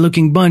an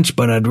odd-looking bunch,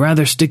 but I'd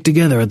rather stick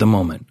together at the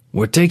moment.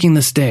 We're taking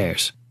the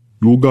stairs.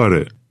 You got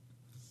it.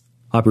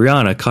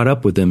 Apriana caught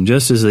up with them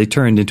just as they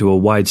turned into a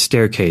wide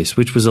staircase,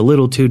 which was a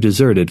little too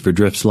deserted for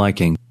Drift's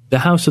liking. The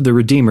House of the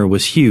Redeemer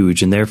was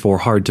huge and therefore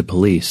hard to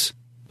police.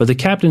 But the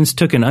captains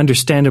took an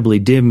understandably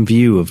dim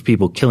view of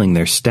people killing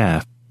their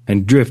staff,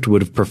 and Drift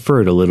would have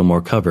preferred a little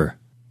more cover.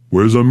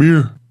 Where's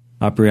Amir?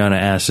 Apriana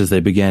asked as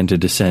they began to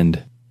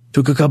descend.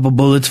 Took a couple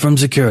bullets from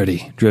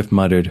security, Drift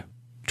muttered,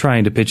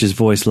 trying to pitch his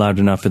voice loud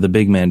enough for the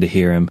big man to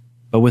hear him,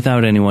 but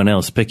without anyone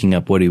else picking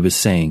up what he was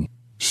saying.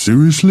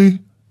 Seriously?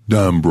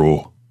 Damn,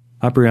 bro.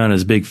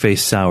 Apriana's big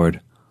face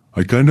soured.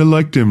 I kinda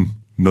liked him.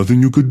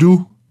 Nothing you could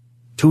do?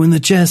 2 in the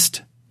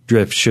chest.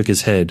 Drift shook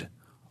his head.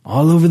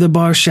 All over the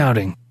bar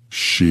shouting.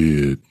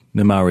 Shit.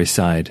 The Maori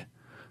sighed.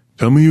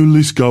 Tell me you at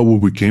least got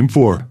what we came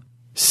for.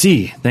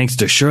 See, thanks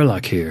to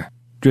Sherlock here,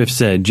 Drift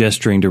said,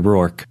 gesturing to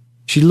Rourke.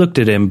 She looked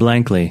at him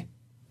blankly.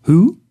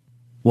 Who?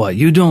 What,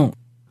 you don't?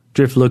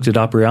 Drift looked at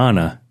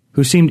Apriana,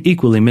 who seemed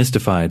equally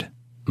mystified.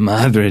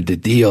 Madre de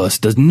Dios,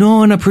 does no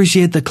one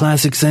appreciate the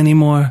classics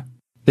anymore?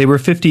 They were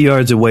 50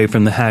 yards away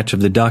from the hatch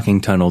of the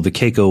docking tunnel the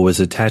Keiko was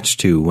attached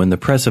to when the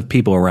press of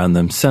people around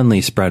them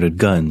suddenly sprouted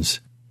guns.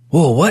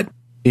 Whoa, what?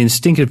 The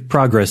instinctive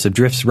progress of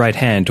Drift's right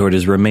hand toward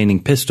his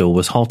remaining pistol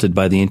was halted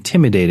by the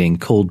intimidating,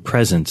 cold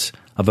presence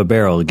of a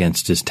barrel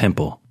against his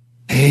temple.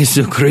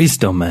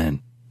 Jesucristo,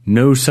 man.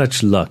 No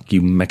such luck,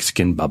 you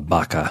Mexican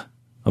babaca,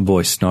 a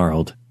voice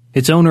snarled.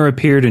 Its owner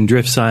appeared in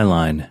Drift's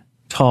eyeline,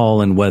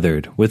 tall and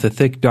weathered, with a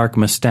thick dark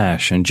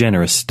mustache and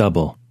generous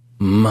stubble.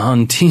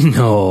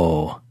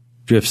 Montino!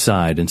 Drift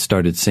sighed and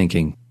started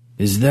sinking.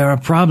 Is there a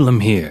problem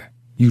here?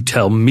 You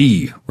tell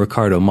me,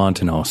 Ricardo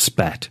Montino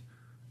spat.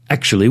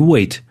 Actually,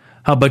 wait.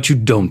 How about you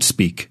don't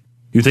speak?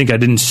 You think I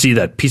didn't see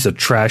that piece of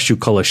trash you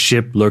call a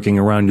ship lurking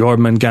around your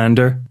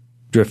Mangander?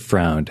 Drift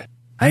frowned.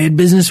 I had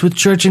business with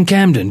Church and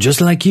Camden, just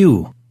like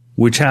you.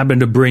 Which happened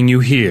to bring you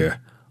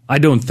here. I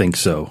don't think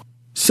so.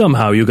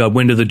 Somehow you got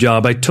wind of the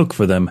job I took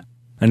for them,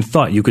 and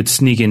thought you could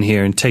sneak in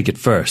here and take it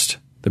first.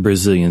 The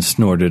Brazilian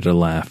snorted a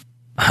laugh.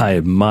 I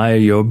admire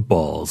your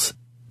balls.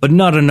 But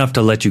not enough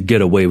to let you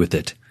get away with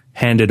it.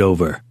 Hand it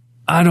over.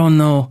 I don't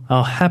know.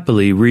 I'll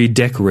happily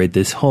redecorate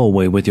this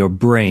hallway with your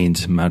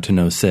brains,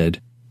 Mountaino said.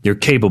 You're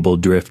capable,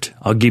 Drift.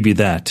 I'll give you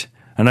that.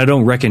 And I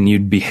don't reckon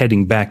you'd be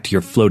heading back to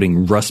your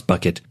floating rust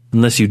bucket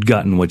unless you'd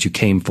gotten what you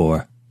came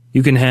for.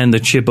 You can hand the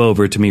chip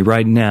over to me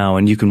right now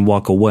and you can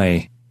walk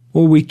away.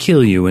 Or we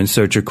kill you and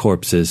search your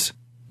corpses.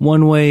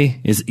 One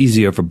way is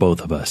easier for both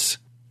of us.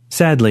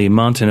 Sadly,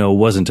 Montano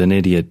wasn't an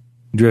idiot.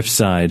 Drift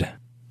sighed.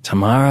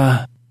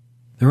 Tamara?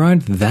 There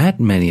aren't that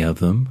many of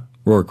them,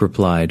 Rourke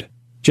replied,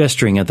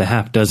 gesturing at the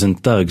half-dozen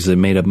thugs that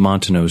made up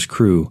Montano's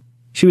crew.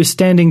 She was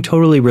standing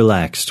totally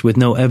relaxed, with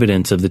no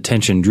evidence of the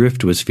tension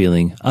Drift was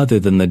feeling other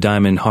than the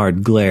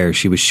diamond-hard glare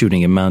she was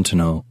shooting at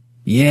Montano.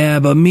 Yeah,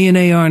 but me and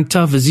A aren't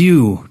tough as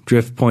you,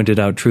 Drift pointed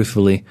out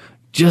truthfully.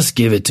 Just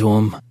give it to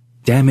him.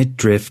 Damn it,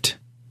 Drift.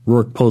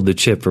 Rourke pulled the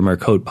chip from her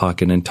coat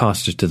pocket and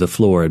tossed it to the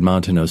floor at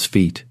Montano's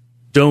feet.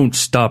 Don't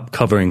stop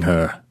covering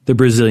her, the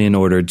Brazilian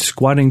ordered,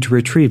 squatting to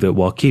retrieve it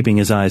while keeping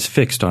his eyes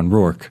fixed on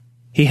Rourke.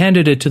 He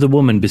handed it to the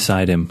woman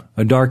beside him,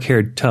 a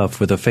dark-haired tough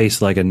with a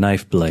face like a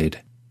knife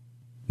blade.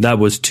 That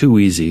was too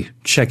easy.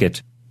 Check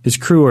it. His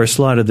crewer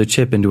slotted the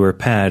chip into her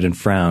pad and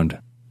frowned.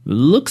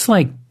 Looks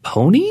like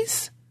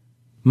ponies?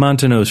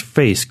 Montano's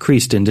face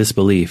creased in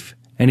disbelief,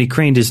 and he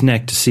craned his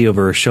neck to see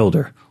over her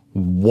shoulder.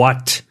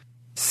 What?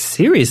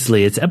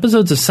 Seriously, it's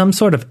episodes of some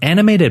sort of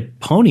animated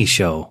pony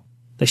show.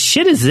 The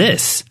shit is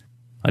this?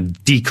 A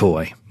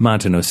decoy,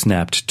 Montano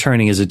snapped,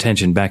 turning his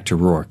attention back to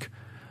Rourke.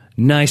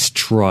 Nice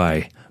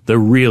try. The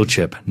real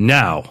chip,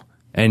 now,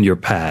 and your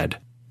pad.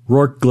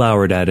 Rourke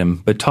glowered at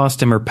him, but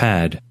tossed him her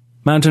pad.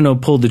 Montano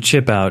pulled the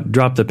chip out,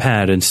 dropped the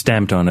pad, and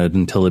stamped on it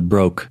until it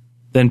broke,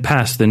 then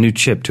passed the new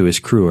chip to his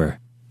crewer.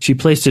 She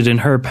placed it in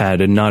her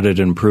pad and nodded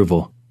in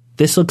approval.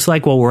 This looks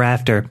like what we're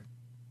after.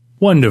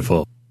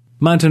 Wonderful.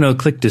 Montano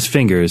clicked his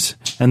fingers,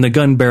 and the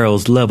gun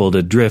barrels leveled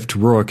at Drift,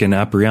 Rourke, and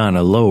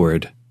Apriana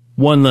lowered.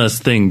 One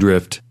last thing,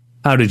 Drift.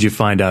 How did you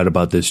find out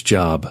about this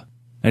job?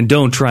 And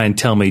don't try and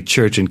tell me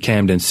Church and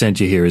Camden sent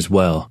you here as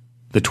well.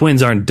 The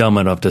twins aren't dumb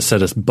enough to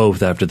set us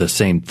both after the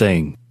same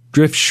thing.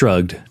 Drift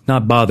shrugged,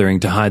 not bothering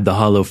to hide the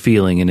hollow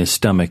feeling in his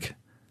stomach.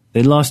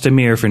 They lost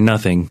Amir for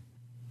nothing.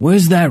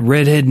 Where's that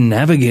redhead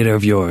navigator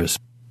of yours?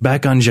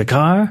 Back on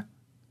Jakar?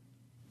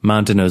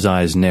 Montano's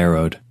eyes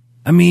narrowed.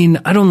 I mean,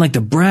 I don't like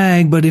to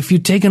brag, but if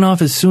you'd taken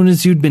off as soon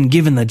as you'd been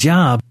given the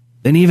job,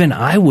 then even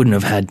I wouldn't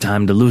have had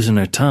time to loosen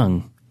her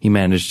tongue, he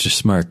managed to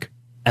smirk.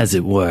 As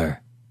it were.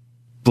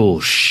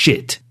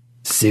 Bullshit.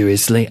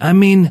 Seriously, I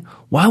mean,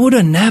 why would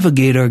a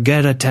navigator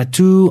get a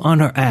tattoo on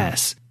her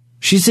ass?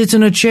 She sits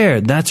in a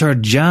chair, that's her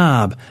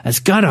job. It's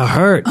gotta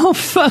hurt. Oh,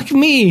 fuck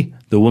me,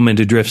 the woman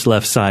to Drift's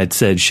left side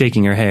said,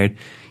 shaking her head.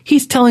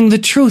 He's telling the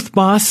truth,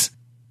 boss.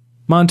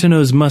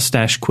 Montano's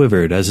mustache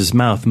quivered as his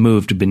mouth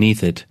moved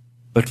beneath it,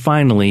 but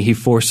finally he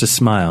forced a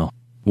smile.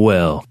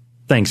 Well,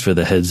 thanks for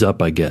the heads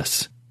up, I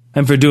guess.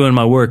 And for doing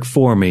my work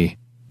for me.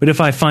 But if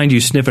I find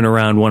you sniffing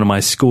around one of my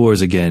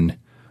scores again,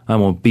 I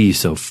won't be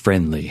so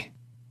friendly."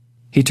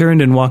 He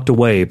turned and walked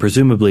away,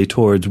 presumably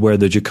towards where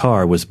the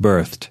Jakar was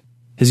berthed.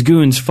 His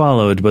goons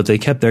followed, but they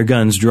kept their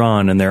guns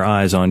drawn and their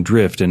eyes on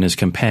Drift and his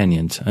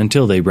companions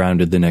until they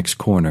rounded the next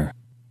corner.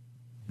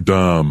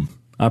 "Damn,"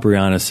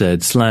 Apriana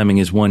said, slamming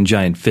his one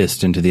giant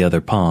fist into the other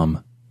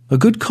palm. "A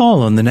good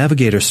call on the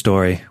navigator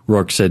story,"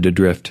 Rourke said to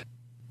Drift.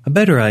 "A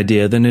better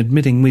idea than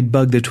admitting we'd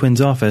bugged the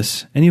twins'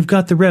 office, and you've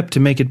got the rep to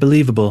make it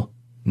believable."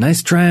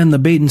 "Nice try on the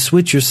bait and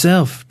switch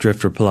yourself,"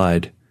 Drift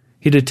replied.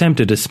 He'd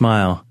attempted to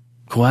smile.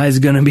 "Kwai's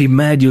gonna be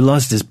mad you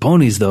lost his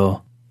ponies,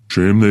 though."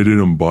 "Shame they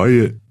didn't buy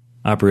it,"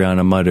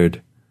 Apriana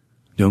muttered.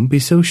 "Don't be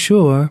so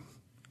sure,"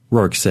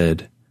 Rourke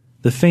said,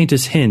 the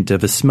faintest hint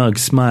of a smug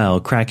smile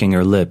cracking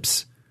her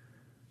lips.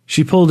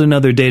 She pulled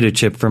another data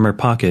chip from her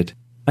pocket.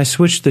 I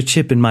switched the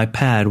chip in my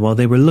pad while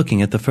they were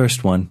looking at the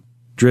first one.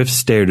 Drift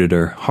stared at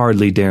her,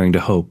 hardly daring to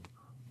hope.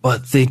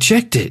 "But they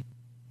checked it."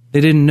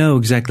 "They didn't know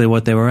exactly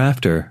what they were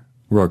after,"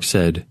 Rourke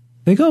said.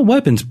 "They got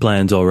weapons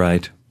plans all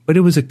right, but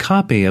it was a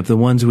copy of the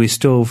ones we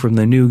stole from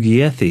the New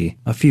Giethi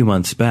a few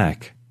months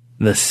back."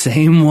 "The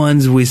same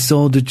ones we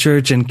sold to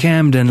Church and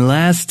Camden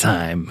last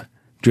time,"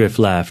 Drift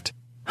laughed.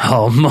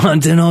 "Oh,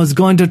 Montano's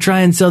going to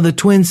try and sell the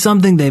twins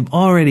something they've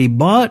already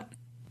bought?"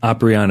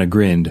 Apriana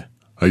grinned.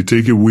 "I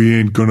take it we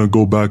ain't gonna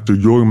go back to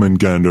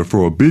Jormungandr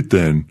for a bit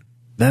then."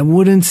 "That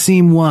wouldn't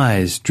seem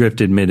wise,"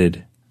 Drift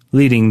admitted,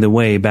 leading the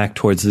way back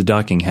towards the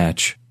docking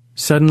hatch.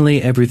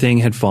 Suddenly everything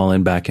had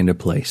fallen back into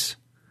place.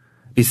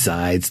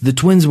 "Besides, the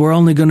twins were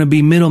only going to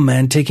be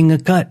middlemen taking a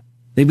cut.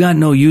 They've got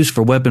no use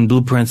for weapon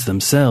blueprints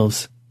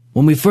themselves.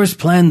 When we first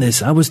planned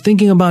this, I was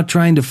thinking about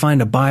trying to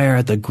find a buyer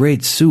at the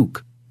Great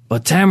Souk,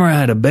 but Tamara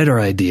had a better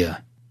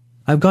idea."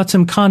 "I've got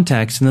some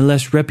contacts in the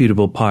less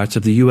reputable parts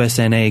of the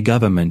USNA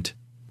government,"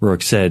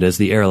 Rourke said as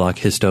the airlock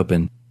hissed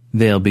open.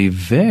 "They'll be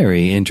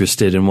very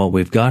interested in what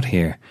we've got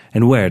here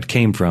and where it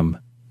came from.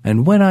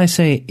 And when I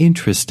say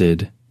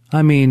interested,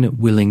 I mean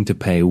willing to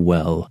pay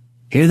well."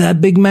 "Hear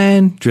that, big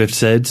man?" Drift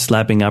said,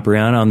 slapping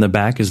Apriana on the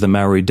back as the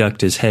Maori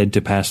ducked his head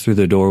to pass through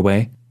the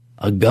doorway.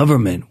 "A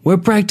government. We're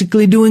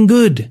practically doing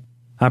good."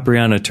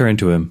 Apriana turned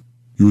to him.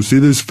 "You see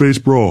this face,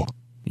 bro?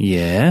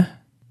 "Yeah?"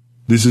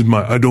 This is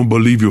my I don't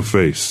believe you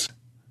face."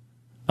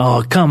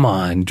 "Oh, come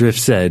on," Drift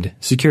said,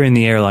 securing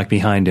the airlock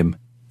behind him.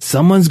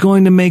 "Someone's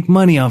going to make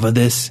money off of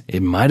this.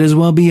 It might as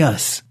well be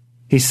us."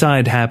 He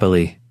sighed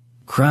happily.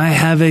 "Cry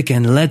havoc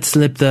and let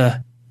slip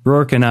the—"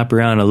 Rourke and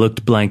Apriana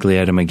looked blankly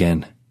at him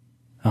again.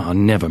 "Oh,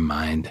 never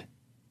mind."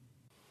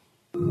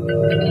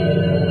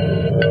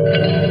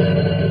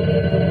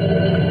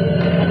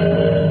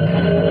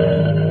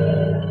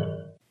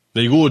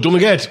 There you go, don't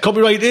forget,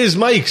 copyright is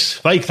Mike's.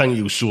 Mike, thank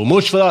you so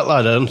much for that,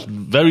 lad.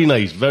 Very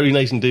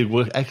nice indeed,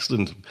 work,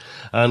 excellent.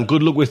 And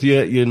good luck with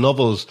your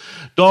novels.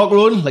 Dark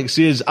Run, like I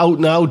say, is out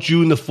now,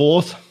 June the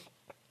 4th,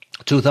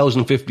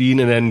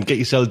 2015, and then get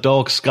yourself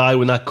Dark Sky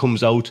when that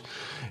comes out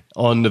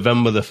on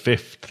November the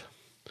 5th.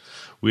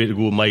 Way to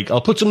go, Mike.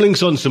 I'll put some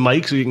links on to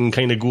Mike so you can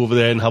kind of go over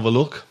there and have a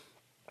look.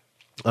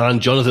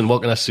 And Jonathan,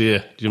 what can I say?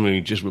 Do you know what I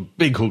mean? Just a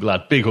big hug,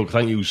 lad, big hug.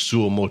 Thank you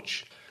so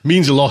much.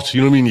 Means a lot,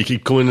 you know what I mean? You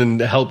keep coming and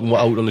helping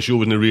out on the show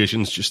with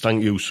narrations. Just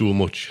thank you so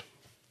much.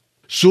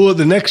 So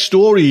the next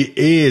story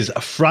is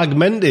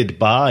Fragmented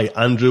by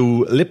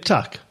Andrew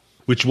Liptak,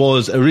 which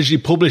was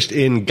originally published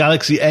in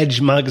Galaxy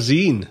Edge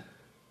magazine.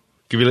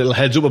 Give you a little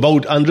heads up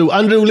about Andrew.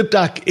 Andrew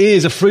Liptak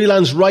is a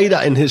freelance writer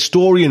and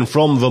historian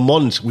from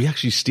Vermont. We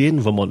actually stayed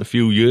in Vermont a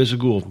few years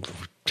ago,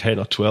 10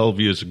 or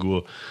 12 years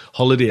ago.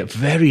 Holiday.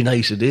 Very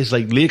nice it is,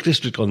 like Lake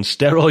District on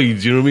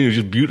steroids, you know what I mean? It's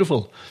just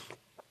beautiful.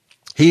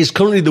 He is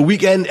currently the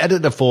weekend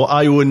editor for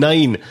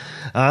IO9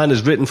 and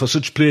has written for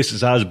such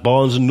places as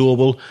Barnes &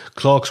 Noble,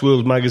 Clark's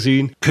World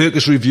Magazine,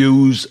 Kirkus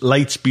Reviews,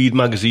 Lightspeed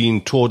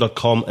Magazine,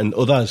 Tor.com and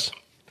others.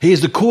 He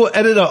is the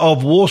co-editor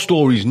of War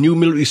Stories, New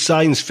Military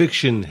Science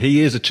Fiction. He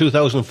is a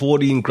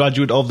 2014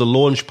 graduate of the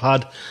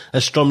Launchpad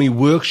Astronomy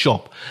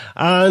Workshop.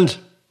 And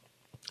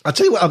I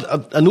tell you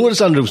what, I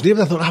noticed Andrew's name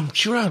and I thought, I'm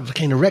sure I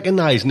kind of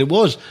recognise, and it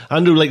was.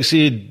 Andrew, like I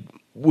said,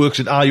 works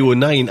at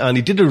IO9 and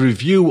he did a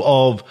review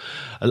of,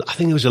 I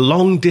think it was A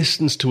Long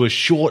Distance to a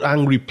Short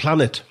Angry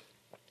Planet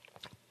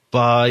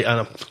by,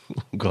 and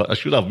God, I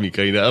should have me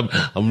kind of,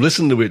 I'm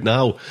listening to it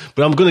now,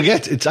 but I'm going to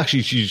get, it's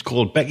actually, she's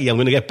called Becky, I'm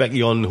going to get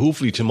Becky on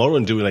hopefully tomorrow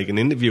and do like an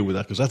interview with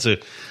her, because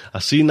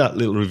I've seen that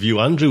little review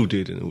Andrew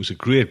did and it was a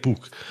great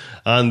book,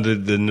 and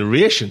the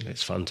narration,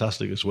 it's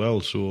fantastic as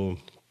well, so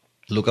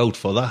look out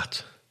for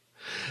that.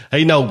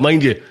 Hey, now,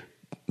 mind you,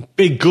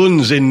 big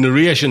guns in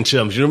narration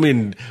terms, you know what I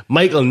mean?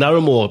 Michael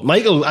Naramore.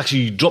 Michael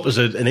actually dropped us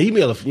an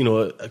email,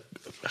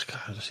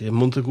 a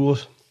month ago,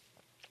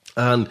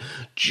 and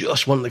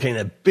just one of the kind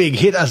of big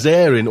hitters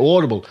there in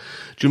Audible.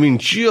 Do you know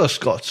what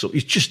I mean?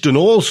 He's just done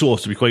all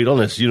sorts, to be quite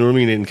honest, you know what I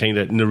mean, in kind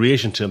of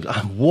narration terms.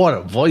 And what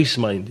a voice,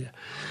 mind you.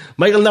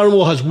 Michael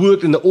Naramore has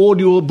worked in the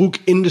audiobook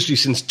industry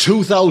since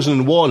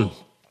 2001.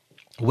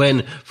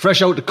 When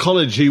fresh out of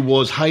college, he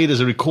was hired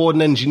as a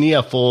recording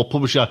engineer for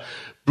publisher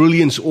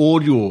Brilliance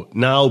Audio,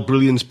 now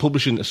Brilliance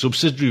Publishing, a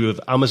subsidiary of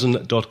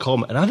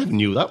Amazon.com. And I didn't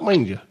know that,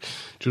 mind you.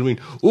 Do you know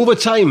what I mean? Over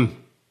time,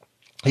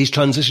 he's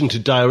transitioned to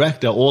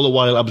director, all the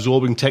while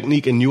absorbing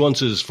technique and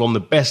nuances from the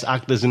best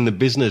actors in the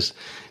business.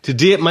 To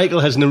date,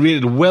 Michael has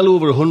narrated well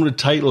over 100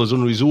 titles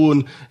under his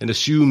own and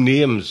assumed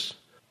names.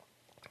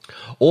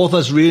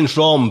 Authors range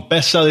from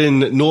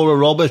best-selling Nora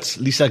Roberts,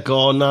 Lisa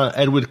Gardner,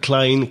 Edward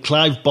Klein,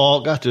 Clive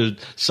Barker to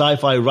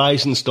sci-fi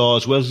rising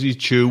stars Wesley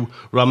Chu,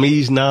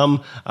 Ramiz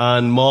Nam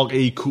and Mark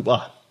E.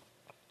 Cooper.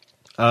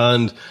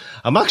 And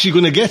I'm actually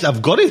going to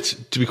I've got it,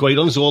 to be quite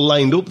honest, all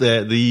lined up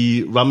there,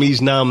 the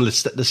Ramiz Nam,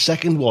 the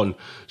second one.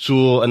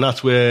 So, and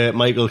that's where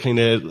Michael kind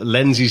of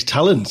lends his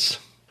talents.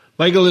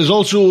 Michael is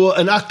also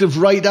an active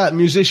writer,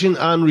 musician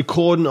and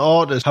recording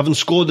artist, having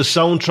scored the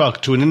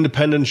soundtrack to an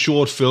independent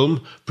short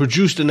film,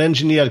 produced and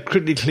engineered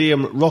critically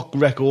acclaimed rock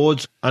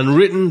records, and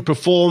written,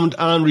 performed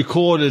and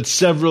recorded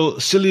several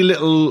silly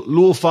little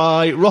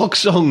lo-fi rock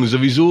songs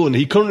of his own.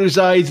 He currently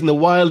resides in the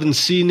wild and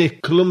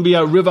scenic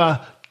Columbia River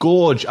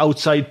Gorge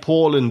outside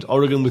Portland,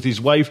 Oregon, with his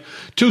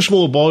wife, 2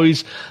 small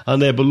boys and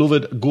their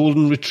beloved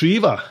golden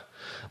retriever.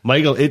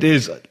 Michael, it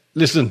is,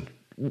 listen,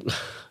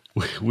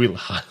 we'll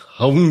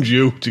hound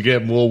you to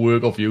get more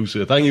work off you,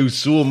 sir. Thank you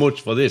so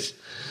much for this.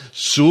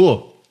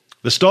 So,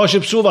 the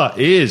StarShipSofa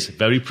is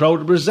very proud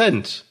to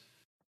present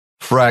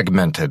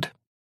Fragmented,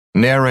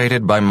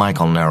 narrated by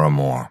Michael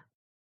Naramore.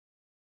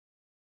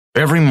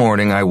 Every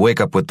morning I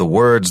wake up with the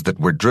words that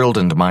were drilled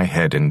into my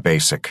head in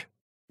BASIC.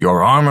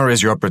 Your armor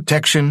is your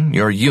protection,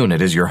 your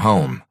unit is your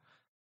home.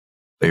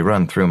 They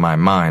run through my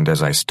mind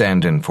as I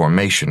stand in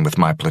formation with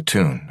my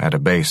platoon at a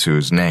base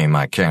whose name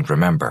I can't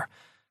remember.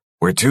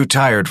 We're too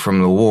tired from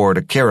the war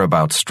to care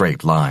about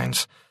straight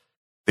lines.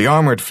 The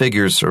armored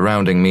figures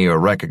surrounding me are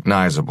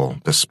recognizable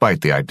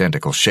despite the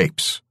identical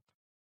shapes.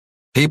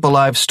 People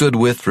I've stood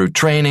with through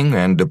training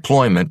and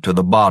deployment to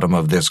the bottom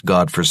of this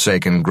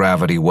godforsaken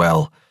gravity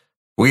well.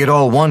 We had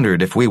all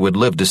wondered if we would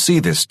live to see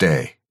this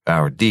day,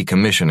 our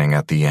decommissioning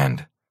at the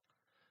end.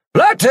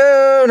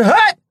 Platoon,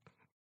 hut!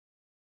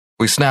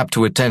 We snapped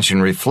to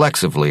attention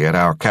reflexively at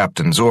our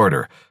captain's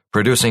order,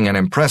 producing an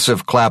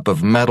impressive clap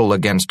of metal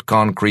against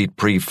concrete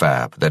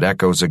prefab that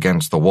echoes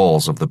against the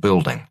walls of the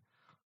building.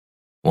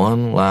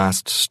 One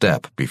last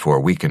step before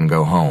we can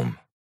go home.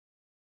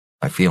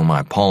 I feel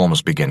my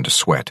palms begin to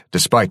sweat,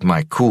 despite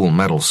my cool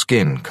metal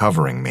skin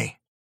covering me.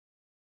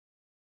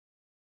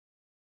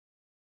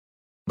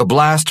 The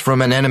blast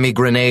from an enemy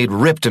grenade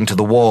ripped into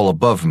the wall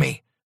above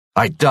me.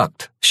 I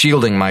ducked,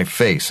 shielding my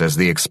face as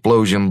the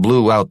explosion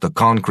blew out the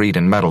concrete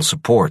and metal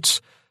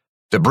supports.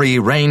 Debris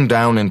rained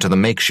down into the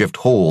makeshift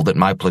hole that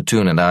my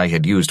platoon and I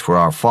had used for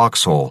our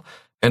foxhole,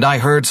 and I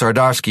heard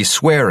Sardarsky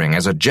swearing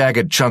as a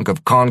jagged chunk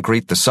of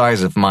concrete the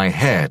size of my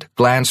head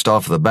glanced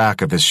off the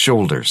back of his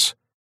shoulders.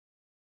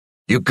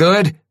 "You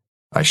good?"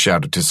 I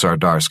shouted to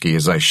Sardarsky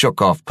as I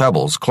shook off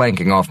pebbles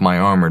clanking off my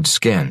armored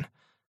skin.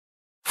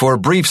 For a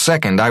brief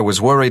second I was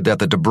worried that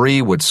the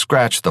debris would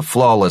scratch the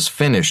flawless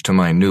finish to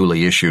my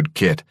newly issued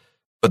kit,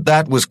 but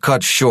that was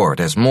cut short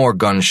as more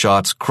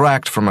gunshots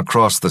cracked from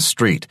across the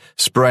street,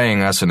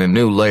 spraying us in a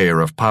new layer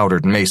of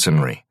powdered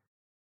masonry.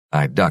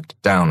 I ducked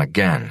down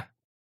again.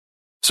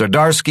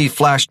 Sardarsky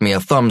flashed me a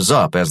thumbs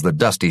up as the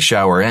dusty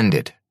shower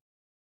ended.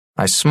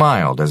 I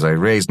smiled as I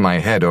raised my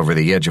head over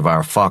the edge of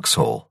our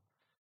foxhole.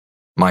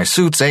 My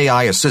suit's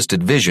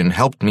AI-assisted vision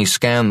helped me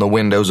scan the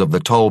windows of the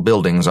tall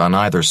buildings on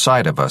either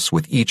side of us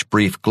with each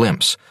brief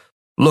glimpse,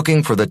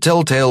 looking for the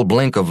telltale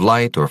blink of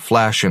light or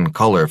flash in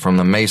color from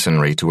the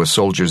masonry to a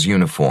soldier's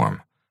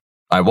uniform.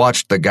 I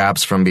watched the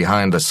gaps from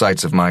behind the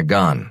sights of my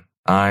gun,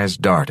 eyes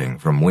darting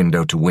from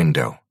window to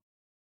window.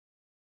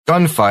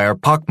 Gunfire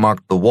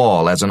pockmarked the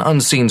wall as an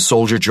unseen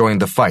soldier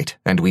joined the fight,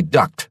 and we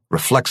ducked,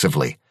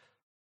 reflexively.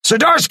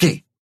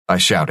 "Sardarsky!" I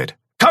shouted.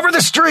 "Cover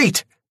the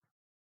street!"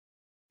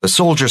 The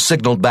soldier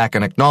signaled back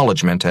an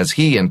acknowledgement as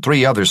he and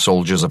 3 other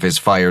soldiers of his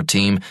fire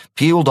team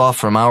peeled off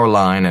from our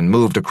line and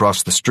moved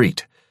across the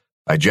street.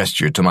 I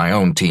gestured to my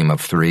own team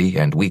of 3,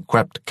 and we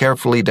crept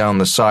carefully down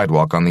the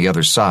sidewalk on the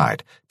other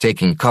side,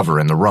 taking cover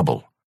in the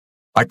rubble.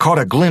 I caught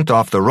a glint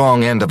off the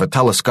wrong end of a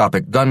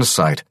telescopic gun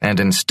sight and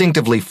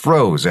instinctively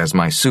froze as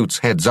my suit's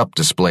heads-up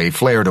display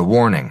flared a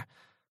warning.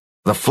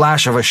 The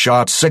flash of a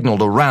shot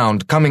signaled a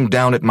round coming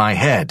down at my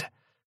head.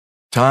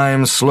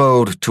 Time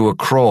slowed to a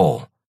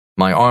crawl.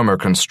 My armor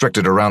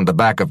constricted around the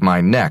back of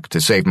my neck to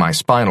save my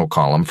spinal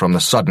column from the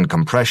sudden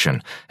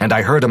compression, and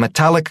I heard a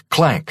metallic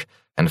clank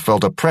and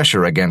felt a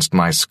pressure against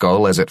my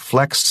skull as it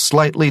flexed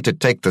slightly to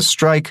take the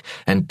strike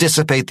and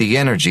dissipate the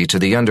energy to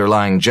the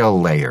underlying gel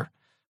layer.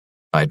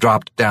 I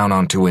dropped down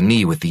onto a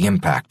knee with the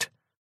impact.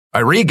 I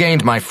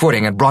regained my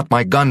footing and brought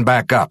my gun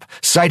back up,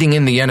 sighting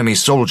in the enemy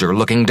soldier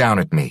looking down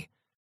at me.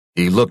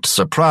 He looked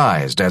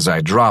surprised as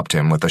I dropped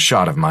him with a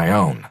shot of my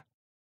own.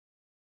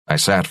 I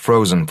sat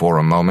frozen for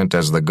a moment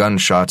as the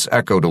gunshots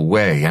echoed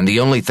away, and the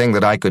only thing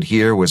that I could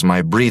hear was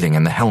my breathing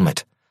in the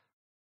helmet.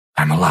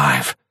 "I'm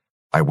alive,"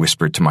 I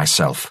whispered to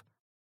myself.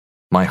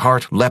 My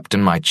heart leapt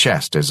in my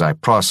chest as I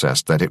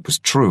processed that it was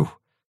true.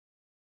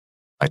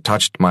 I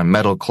touched my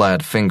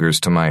metal-clad fingers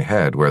to my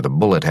head where the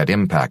bullet had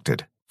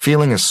impacted,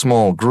 feeling a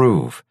small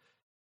groove.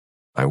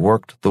 I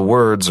worked the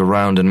words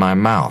around in my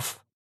mouth.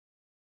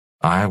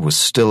 I was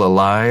still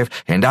alive,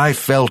 and I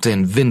felt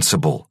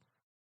invincible.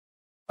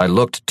 I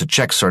looked to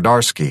check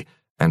Sardarsky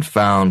and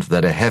found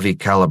that a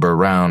heavy-caliber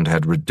round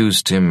had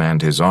reduced him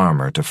and his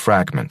armor to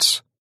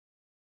fragments.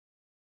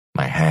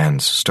 My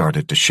hands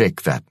started to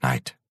shake that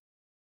night.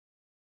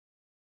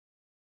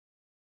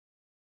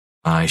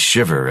 I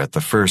shiver at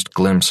the first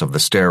glimpse of the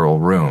sterile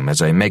room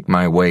as I make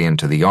my way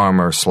into the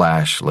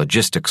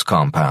armor/logistics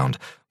compound,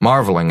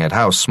 marveling at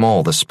how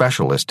small the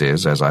specialist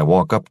is as I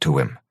walk up to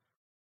him.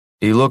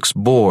 He looks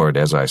bored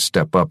as I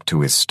step up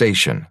to his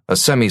station, a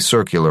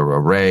semicircular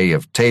array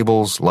of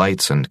tables,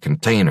 lights, and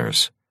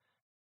containers.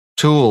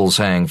 Tools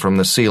hang from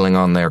the ceiling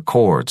on their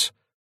cords,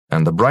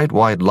 and the bright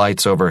white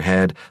lights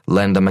overhead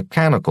lend a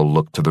mechanical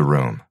look to the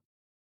room.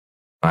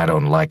 I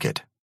don't like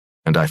it,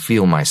 and I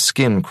feel my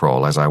skin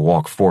crawl as I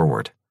walk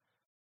forward.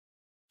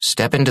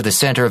 "Step into the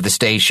center of the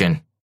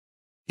station,"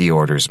 he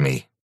orders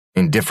me,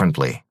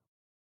 indifferently.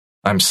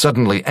 I'm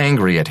suddenly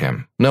angry at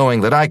him,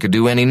 knowing that I could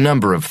do any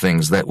number of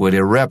things that would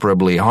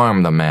irreparably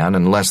harm the man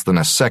in less than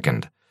a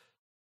second.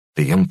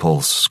 The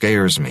impulse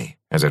scares me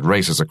as it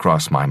races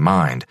across my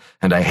mind,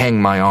 and I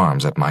hang my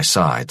arms at my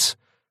sides.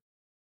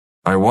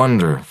 I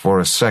wonder for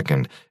a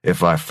second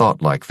if I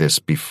thought like this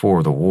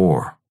before the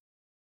war.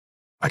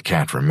 I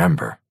can't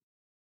remember.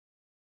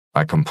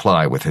 I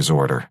comply with his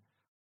order.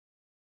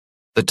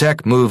 The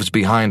tech moves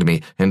behind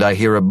me, and I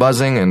hear a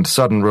buzzing and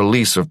sudden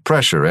release of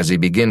pressure as he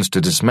begins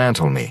to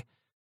dismantle me.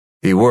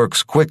 He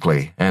works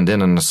quickly, and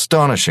in an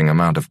astonishing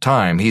amount of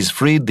time, he's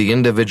freed the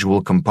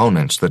individual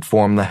components that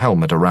form the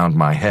helmet around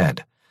my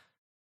head.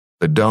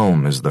 The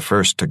dome is the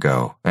first to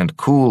go, and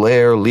cool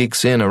air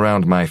leaks in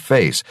around my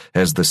face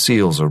as the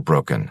seals are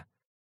broken.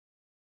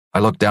 I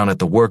look down at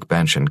the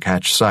workbench and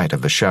catch sight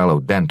of the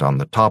shallow dent on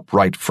the top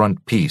right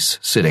front piece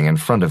sitting in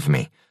front of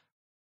me,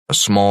 a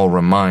small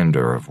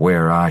reminder of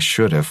where I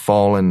should have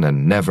fallen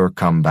and never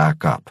come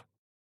back up.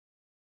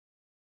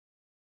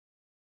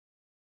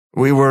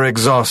 We were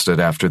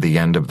exhausted after the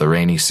end of the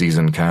rainy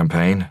season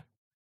campaign.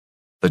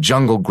 The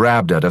jungle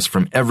grabbed at us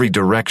from every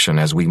direction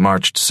as we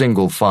marched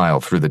single file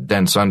through the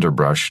dense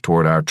underbrush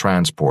toward our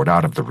transport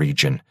out of the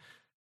region.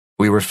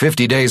 We were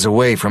 50 days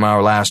away from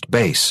our last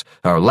base,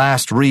 our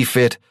last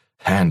refit,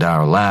 and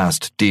our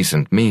last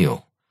decent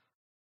meal.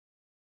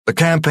 The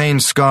campaign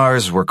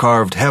scars were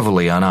carved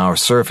heavily on our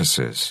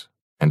surfaces,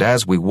 and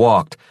as we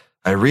walked,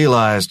 I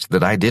realized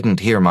that I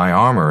didn't hear my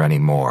armor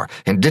anymore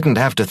and didn't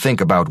have to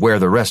think about where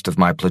the rest of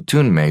my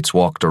platoon mates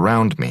walked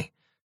around me.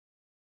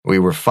 We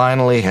were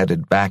finally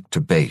headed back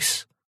to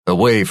base,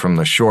 away from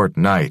the short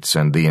nights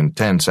and the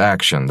intense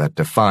action that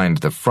defined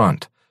the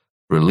front,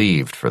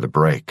 relieved for the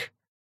break.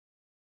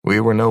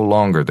 We were no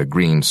longer the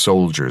green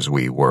soldiers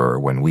we were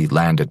when we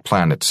landed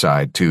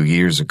planetside 2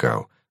 years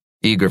ago,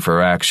 eager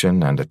for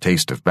action and a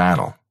taste of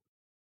battle.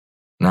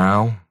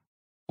 Now,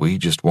 we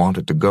just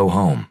wanted to go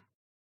home.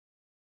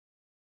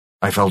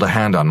 I felt a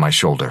hand on my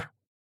shoulder.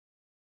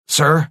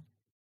 "Sir?"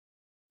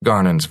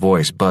 Garnon's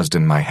voice buzzed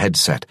in my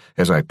headset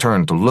as I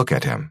turned to look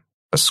at him,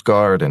 a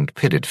scarred and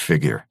pitted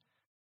figure.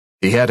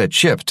 He had a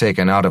chip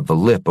taken out of the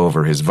lip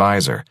over his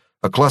visor,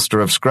 a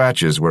cluster of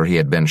scratches where he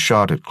had been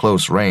shot at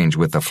close range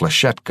with a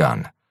flechette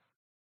gun.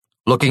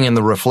 Looking in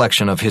the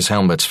reflection of his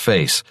helmet's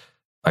face,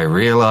 I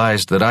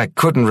realized that I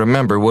couldn't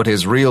remember what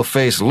his real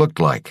face looked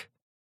like.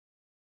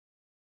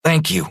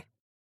 "Thank you,"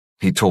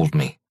 he told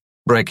me,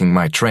 breaking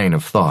my train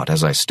of thought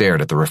as I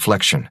stared at the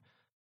reflection.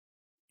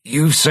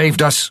 "You've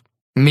saved us,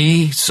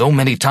 me, so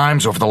many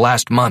times over the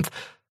last month.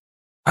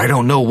 I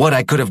don't know what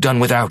I could have done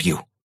without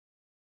you."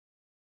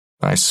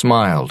 I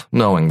smiled,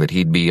 knowing that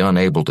he'd be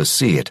unable to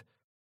see it,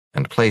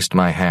 and placed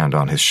my hand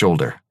on his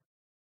shoulder.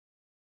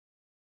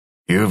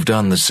 "You've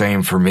done the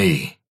same for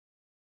me.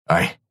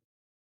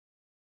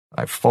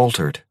 I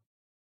faltered.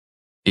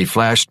 He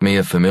flashed me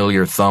a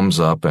familiar thumbs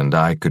up, and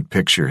I could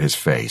picture his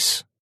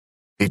face.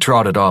 He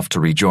trotted off to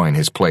rejoin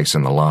his place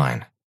in the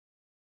line.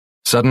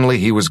 Suddenly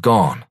he was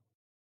gone.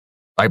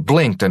 I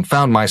blinked and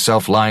found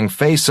myself lying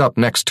face up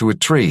next to a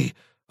tree,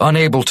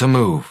 unable to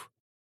move,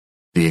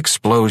 the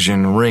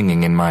explosion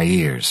ringing in my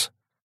ears.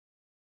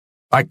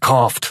 I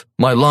coughed,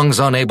 my lungs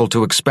unable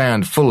to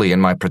expand fully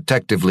in my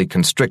protectively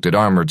constricted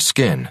armored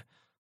skin.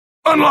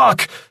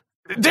 "Unlock!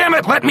 Damn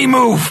it, let me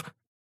move!"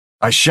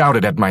 I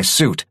shouted at my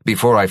suit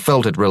before I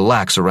felt it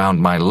relax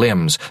around my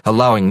limbs,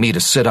 allowing me to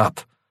sit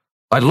up.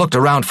 I looked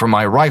around for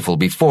my rifle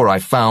before I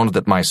found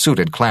that my suit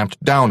had clamped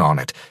down on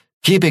it,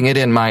 keeping it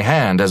in my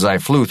hand as I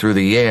flew through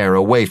the air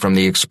away from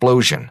the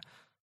explosion.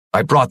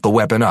 I brought the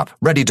weapon up,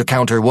 ready to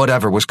counter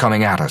whatever was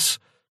coming at us.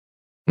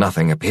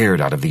 Nothing appeared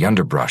out of the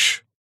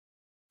underbrush.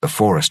 The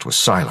forest was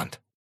silent.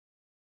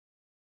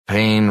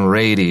 Pain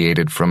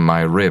radiated from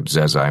my ribs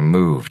as I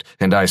moved,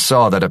 and I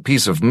saw that a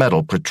piece of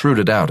metal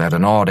protruded out at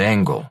an odd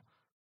angle.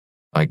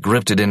 I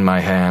gripped it in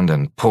my hand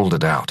and pulled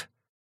it out.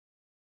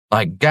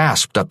 I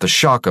gasped at the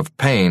shock of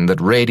pain that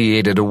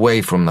radiated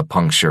away from the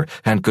puncture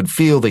and could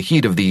feel the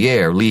heat of the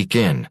air leak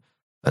in,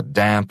 a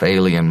damp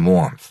alien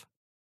warmth.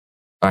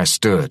 I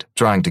stood,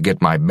 trying to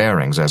get my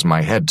bearings as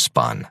my head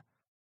spun.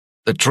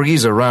 The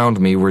trees around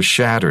me were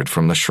shattered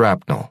from the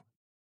shrapnel.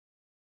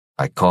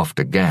 I coughed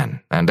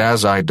again, and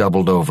as I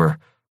doubled over,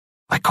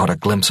 I caught a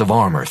glimpse of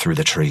armor through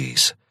the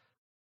trees.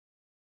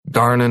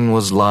 Garnon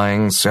was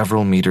lying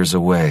several meters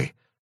away,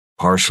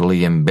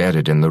 partially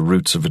embedded in the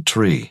roots of a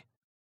tree.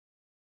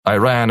 I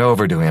ran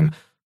over to him,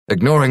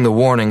 ignoring the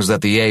warnings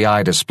that the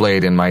AI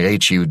displayed in my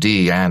HUD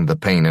and the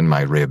pain in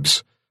my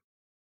ribs.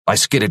 I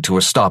skidded to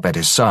a stop at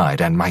his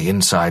side, and my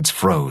insides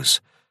froze.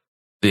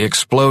 The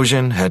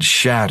explosion had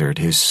shattered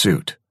his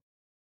suit.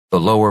 The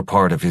lower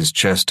part of his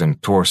chest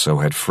and torso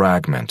had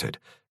fragmented,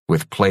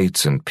 with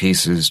plates and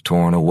pieces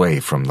torn away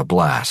from the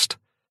blast.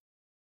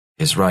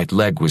 His right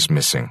leg was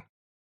missing,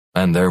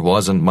 and there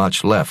wasn't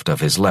much left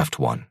of his left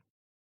one.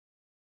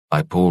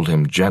 I pulled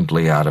him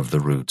gently out of the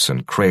roots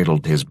and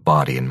cradled his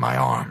body in my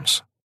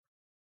arms.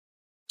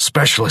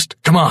 "Specialist,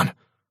 come on!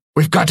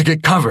 We've got to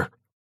get cover!"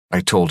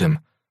 I told him.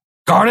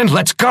 "Garnon,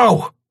 let's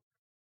go!"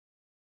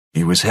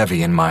 He was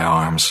heavy in my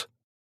arms,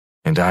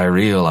 and I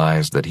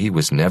realized that he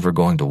was never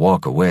going to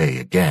walk away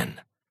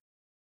again.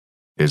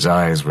 His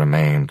eyes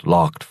remained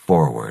locked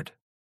forward,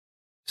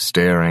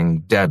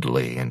 staring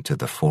deadly into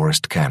the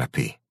forest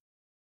canopy.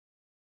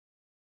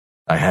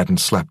 I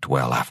hadn't slept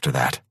well after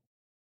that.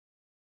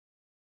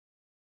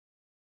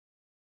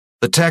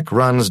 The tech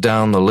runs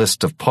down the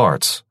list of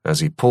parts as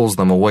he pulls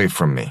them away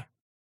from me.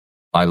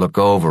 I look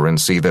over and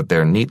see that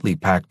they're neatly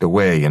packed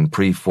away in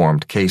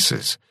preformed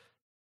cases.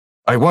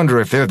 I wonder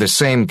if they're the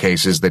same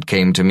cases that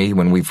came to me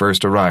when we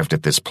first arrived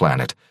at this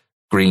planet,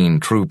 green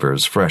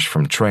troopers fresh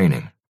from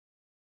training.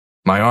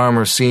 My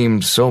armor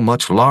seemed so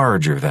much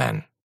larger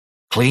then,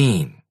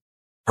 clean,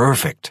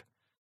 perfect.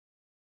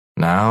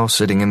 Now,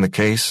 sitting in the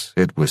case,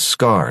 it was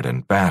scarred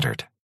and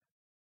battered.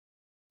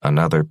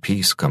 Another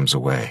piece comes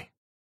away,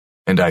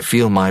 and I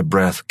feel my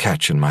breath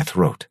catch in my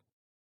throat.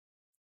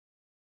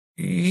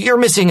 "You're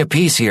missing a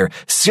piece here.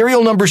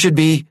 Serial number should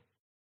be..."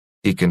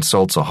 He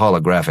consults a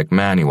holographic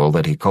manual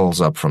that he calls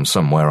up from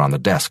somewhere on the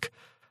desk.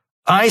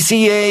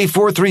 "ICA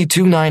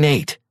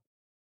 43298.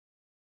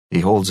 He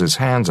holds his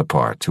hands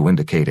apart to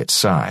indicate its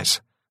size.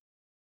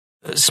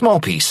 "Small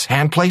piece,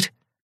 handplate?"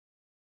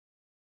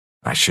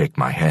 I shake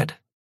my head.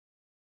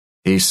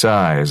 He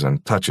sighs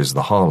and touches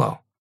the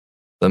hollow.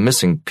 The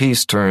missing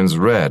piece turns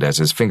red as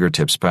his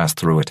fingertips pass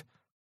through it.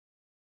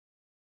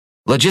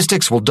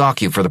 "Logistics will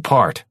dock you for the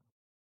part."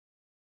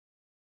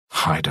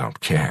 I don't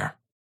care.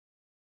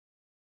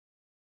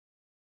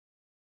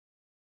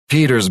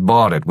 Peters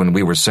bought it when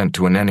we were sent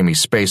to an enemy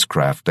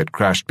spacecraft that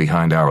crashed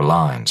behind our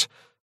lines.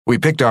 We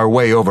picked our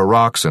way over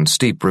rocks and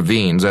steep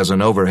ravines as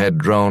an overhead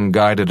drone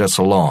guided us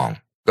along,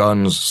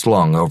 guns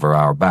slung over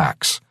our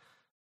backs.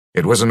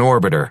 It was an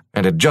orbiter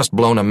and had just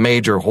blown a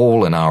major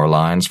hole in our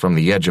lines from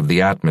the edge of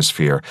the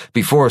atmosphere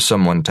before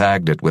someone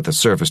tagged it with a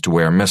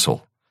surface-to-air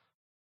missile.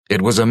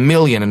 It was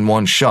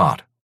 1,000,001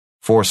 shot,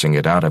 forcing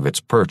it out of its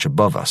perch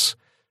above us.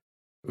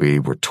 We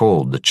were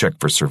told to check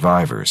for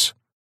survivors.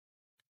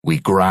 We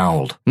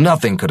growled.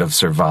 Nothing could have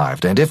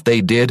survived, and if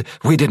they did,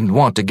 we didn't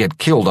want to get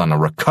killed on a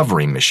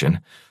recovery mission.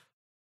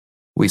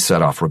 We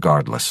set off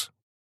regardless.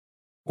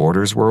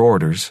 Orders were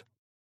orders.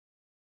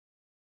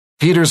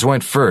 Peters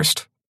went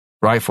first,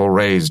 rifle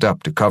raised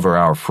up to cover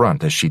our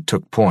front as she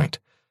took point.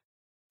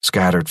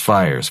 Scattered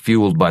fires,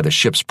 fueled by the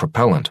ship's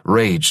propellant,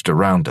 raged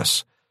around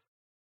us.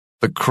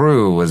 The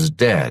crew was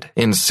dead,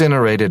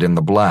 incinerated in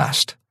the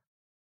blast.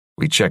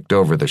 We checked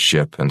over the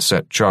ship and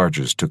set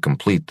charges to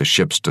complete the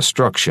ship's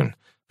destruction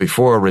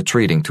before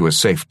retreating to a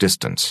safe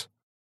distance.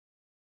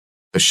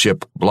 The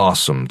ship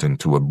blossomed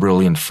into a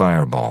brilliant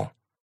fireball.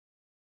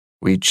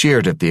 We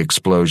cheered at the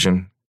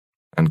explosion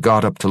and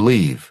got up to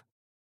leave.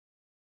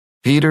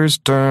 Peters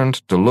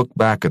turned to look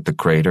back at the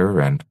crater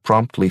and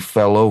promptly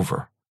fell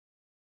over.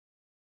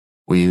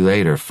 We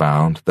later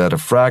found that a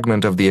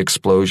fragment of the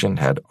explosion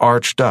had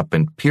arched up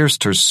and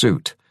pierced her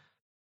suit.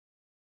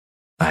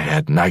 I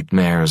had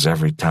nightmares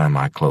every time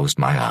I closed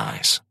my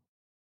eyes.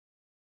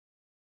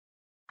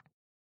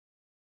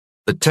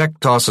 The tech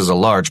tosses a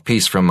large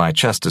piece from my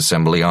chest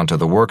assembly onto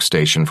the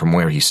workstation from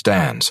where he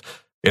stands.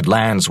 It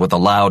lands with a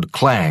loud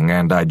clang,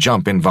 and I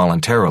jump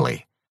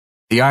involuntarily.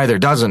 He either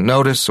doesn't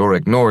notice or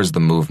ignores the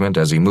movement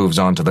as he moves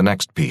on to the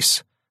next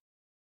piece.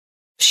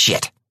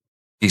 "Shit,"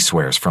 he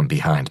swears from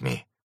behind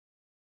me.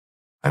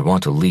 I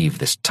want to leave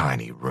this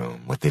tiny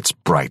room with its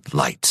bright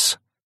lights.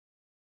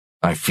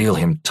 I feel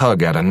him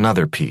tug at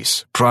another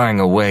piece, prying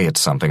away at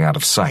something out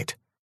of sight.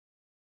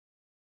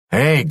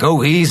 "Hey,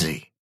 go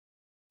easy,"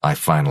 I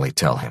finally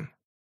tell him.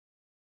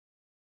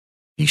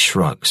 He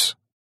shrugs.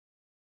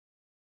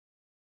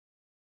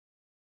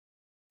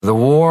 The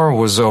war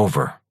was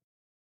over.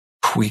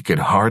 We could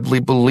hardly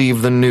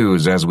believe the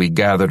news as we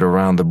gathered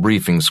around the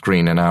briefing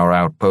screen in our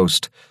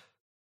outpost.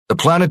 The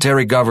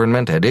planetary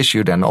government had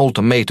issued an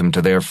ultimatum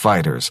to their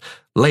fighters: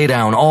 lay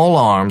down all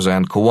arms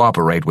and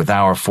cooperate with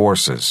our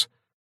forces.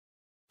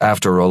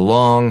 After a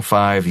long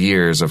 5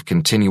 years of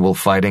continual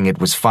fighting, it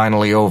was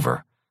finally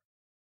over.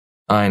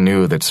 I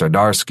knew that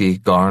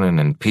Sardarsky, Garnon,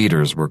 and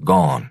Peters were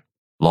gone,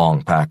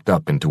 long packed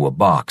up into a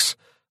box,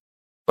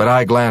 but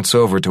I glance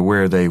over to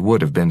where they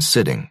would have been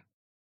sitting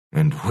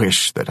and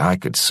wish that I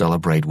could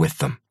celebrate with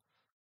them.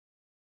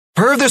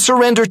 Per the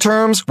surrender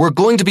terms, we're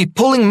going to be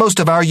pulling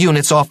most of our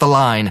units off the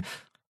line.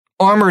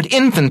 Armored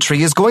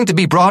infantry is going to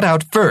be brought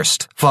out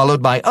first,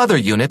 followed by other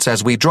units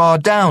as we draw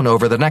down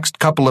over the next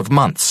couple of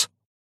months,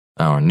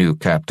 our new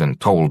captain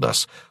told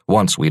us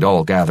once we'd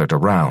all gathered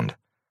around.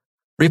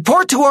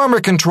 Report to armor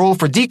control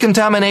for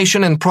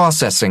decontamination and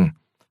processing.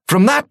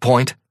 From that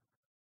point,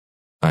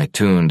 I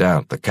tuned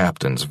out the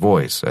captain's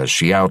voice as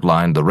she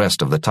outlined the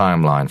rest of the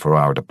timeline for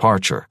our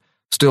departure,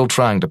 still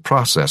trying to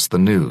process the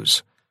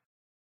news.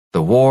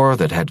 The war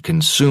that had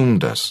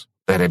consumed us,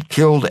 that had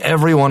killed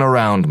everyone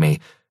around me,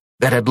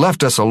 that had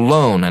left us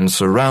alone and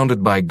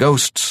surrounded by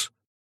ghosts,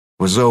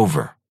 was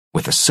over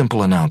with a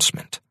simple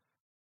announcement.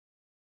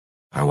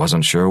 I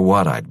wasn't sure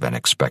what I'd been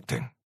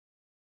expecting.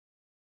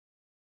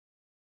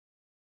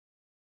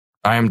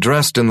 I am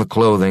dressed in the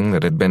clothing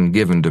that had been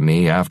given to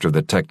me after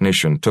the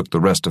technician took the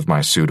rest of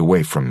my suit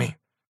away from me.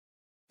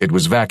 It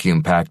was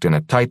vacuum-packed in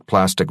a tight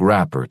plastic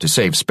wrapper to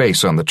save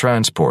space on the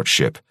transport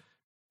ship,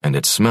 and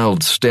it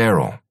smelled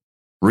sterile,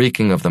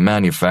 reeking of the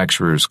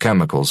manufacturer's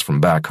chemicals from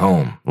back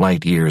home,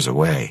 light years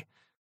away.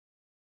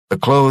 The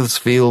clothes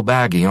feel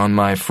baggy on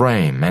my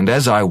frame, and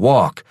as I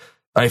walk,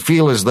 I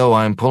feel as though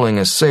I'm pulling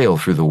a sail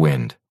through the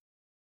wind.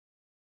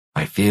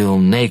 I feel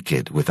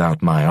naked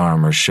without my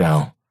armor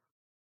shell.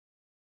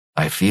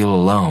 I feel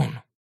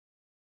alone.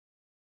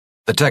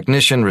 The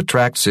technician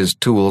retracts his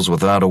tools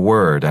without a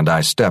word, and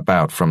I step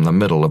out from the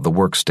middle of the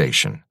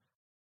workstation.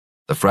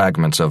 The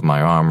fragments of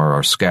my armor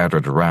are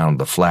scattered around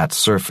the flat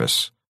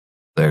surface,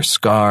 their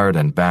scarred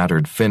and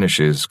battered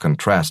finishes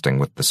contrasting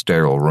with the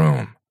sterile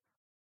room.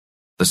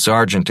 The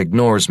sergeant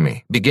ignores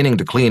me, beginning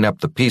to clean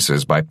up the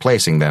pieces by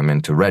placing them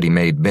into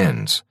ready-made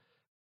bins.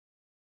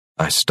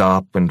 I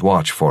stop and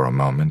watch for a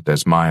moment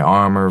as my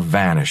armor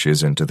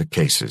vanishes into the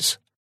cases,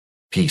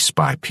 piece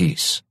by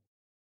piece.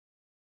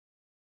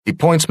 He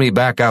points me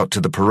back out to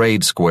the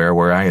parade square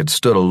where I had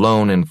stood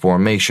alone in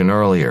formation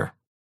earlier,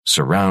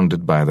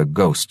 surrounded by the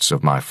ghosts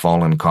of my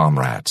fallen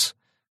comrades.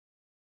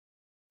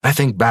 I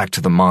think back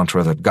to the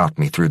mantra that got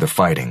me through the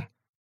fighting.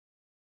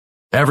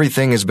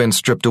 Everything has been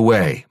stripped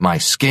away, my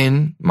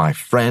skin, my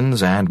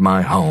friends, and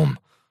my home.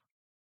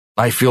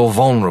 I feel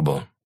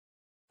vulnerable,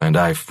 and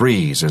I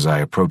freeze as I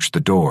approach the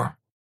door.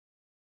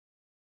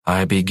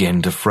 I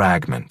begin to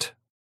fragment,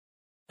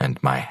 and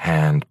my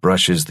hand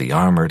brushes the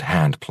armored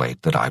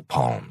handplate that I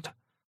palmed.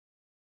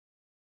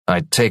 I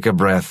take a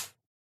breath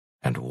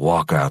and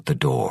walk out the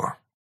door.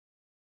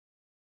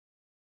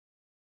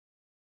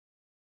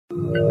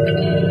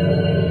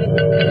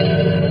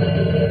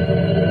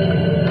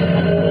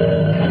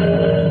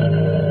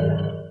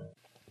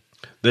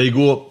 There you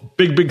go.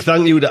 Big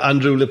thank you to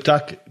Andrew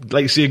Liptak.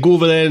 Like I say, go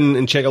over there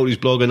and check out his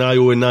blog on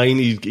IO9.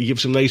 He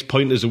gives some nice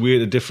pointers away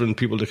to different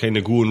people to kind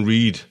of go and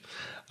read.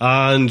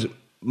 And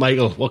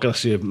Michael, what can I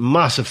say?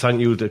 Massive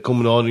thank you to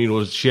coming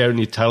on, sharing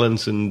your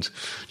talents and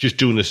just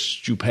doing a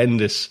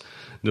stupendous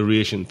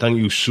narration. Thank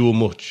you so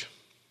much.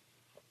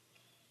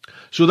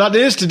 So that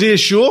is today's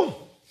show.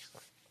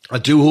 I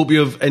do hope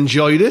you've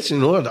enjoyed it.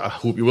 I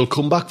hope you will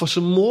come back for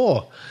some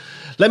more.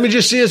 Let me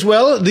just say as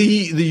well,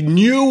 the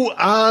new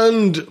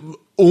and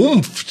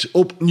oomphed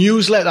up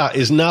newsletter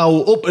is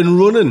now up and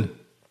running.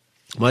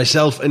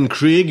 Myself and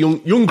Craig,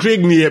 young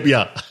Craig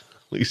Napier.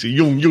 You see,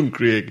 young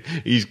Craig,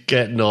 he's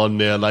getting on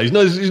there. Now. He's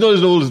not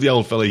as old as the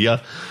old fella here,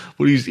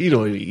 but he's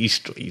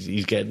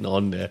getting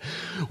on there.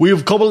 We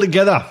have cobbled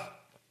together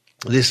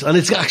this, and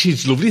it's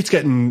lovely. It's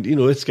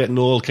getting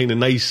all kind of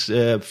nice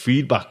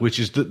feedback, which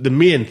is the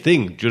main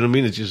thing. Do you know what I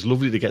mean? It's just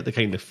lovely to get the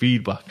kind of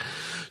feedback.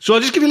 So I'll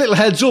just give you a little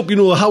heads up,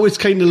 how it's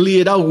kind of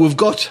laid out. We've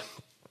got,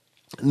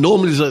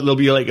 normally there'll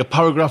be like a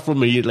paragraph from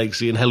me, like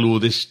saying hello,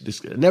 this,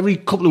 and every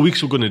couple of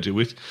weeks we're going to do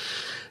it.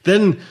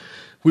 Then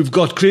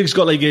Craig's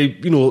got like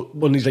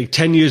when he's like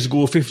 10 years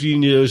ago,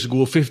 15 years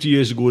ago, 50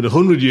 years ago, and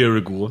 100 years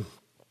ago.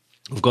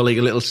 We've got like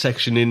a little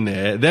section in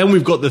there. Then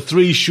we've got the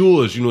three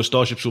shows,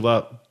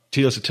 StarShipSofa,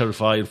 Tales to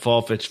Terrify, and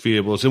Far-Fetched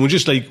Fables. And we're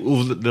just like,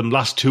 over the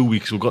last 2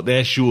 weeks, we've got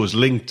their shows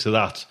linked to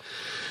that.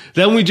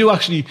 Then we do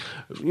actually,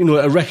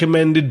 a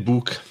recommended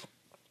book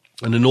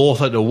and an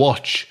author to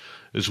watch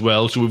as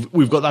well. So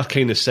we've got that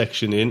kind of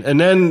section in. And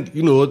then,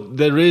 we've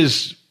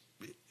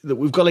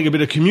got like a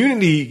bit of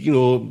community,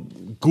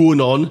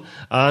 going on.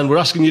 And we're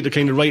asking you to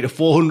kind of write a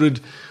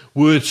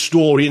 400-word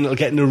story and it'll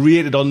get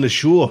narrated on the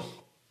show.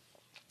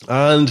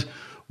 And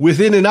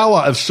within an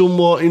hour of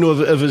someone, of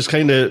us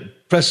kind of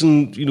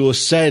pressing,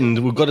 send,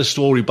 we've got a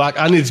story back.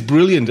 And it's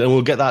brilliant. And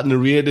we'll get that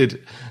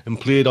narrated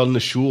and played on the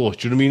show.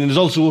 Do you know what I mean? And there's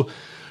also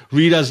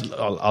readers,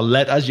 or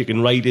letters you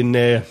can write in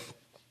there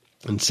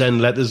and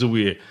send letters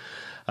away.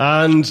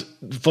 And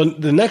for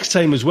the next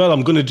time as well,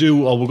 we're going to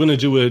do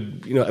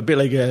a bit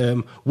like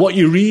what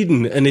you're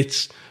reading, and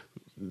it's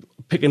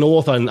pick an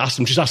author and ask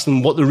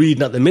them what they're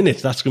reading at the minute.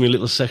 That's going to be a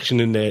little section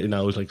in there.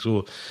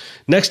 So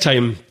next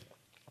time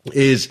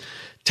is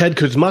Ted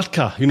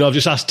Kuzmatka. I've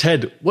just asked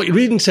Ted, what you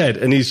reading, Ted?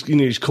 And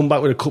he's come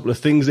back with a couple of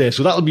things there.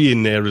 So that'll be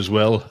in there as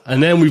well.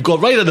 And then we've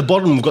got right at the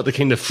bottom, we've got the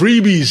kind of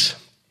freebies.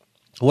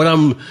 When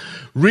I'm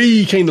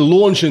kind of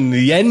launching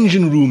the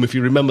engine room, if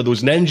you remember, there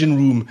was an engine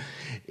room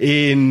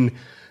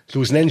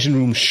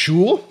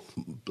show,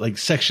 like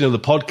section of the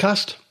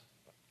podcast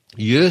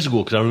years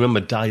ago, because I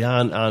remember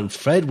Diane and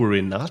Fred were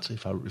in that,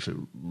 if it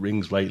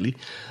rings rightly.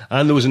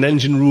 And there was an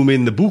engine room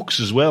in the books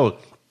as well.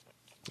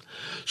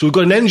 So we've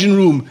got an engine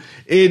room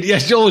in,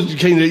 yes, always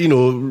kind of,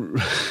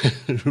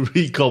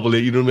 recobble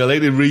it, you know what I mean? I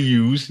like to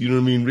reuse, you know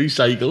what I mean?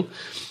 Recycle.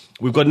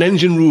 We've got an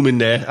engine room in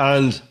there,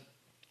 and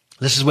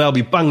this is where I'll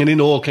be banging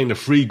in all kind of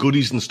free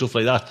goodies and stuff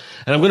like that.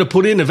 And I'm going to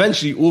put in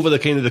eventually over the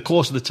kind of the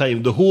course of the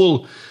time, the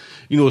whole,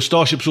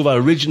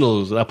 StarShipSofa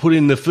originals. And I put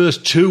in the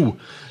first two.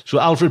 So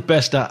Alfred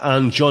Bester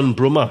and John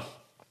Brummer.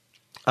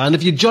 And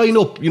if you join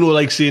up,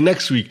 like say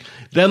next week,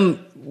 then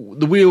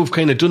the way we've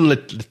kind of done the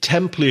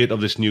template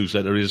of this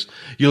newsletter is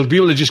you'll be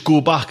able to just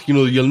go back,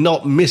 you'll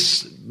not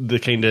miss the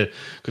kind of,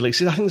 like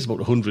say, I think there's about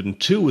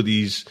 102 of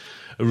these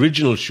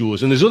original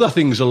shows. And there's other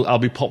things I'll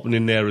be popping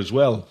in there as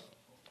well.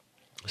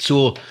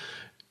 So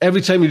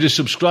every time you just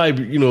subscribe,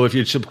 if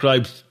you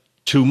subscribe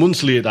 2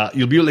 months later,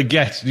 you'll be able to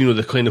get,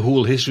 the kind of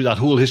whole history. That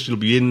whole history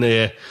will be in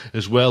there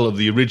as well of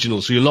the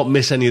original. So you'll not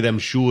miss any of them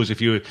shows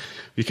if you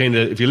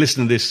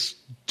listen to this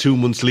 2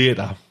 months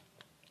later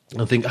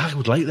and think, I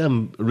would like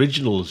them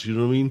originals, you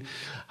know what I mean?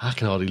 I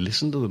can hardly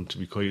listen to them, to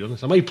be quite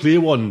honest. I might play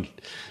one,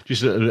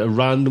 just a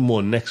random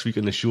one next week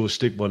on the show,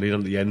 stick one in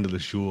at the end of the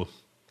show.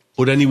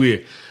 But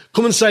anyway,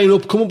 come and sign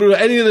up. Come up to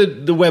any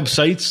of the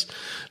websites.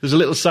 There's a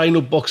little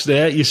sign-up box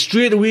there.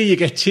 Straight away you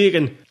get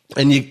taken,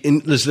 and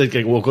there's like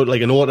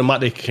an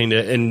automatic kind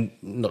of, and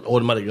not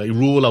automatic, like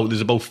rollout.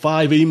 There's about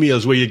 5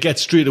 emails where you get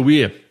straight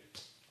away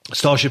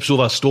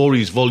StarShipSofa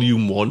Stories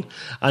Volume 1,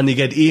 and you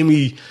get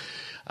Amy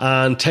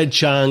and Ted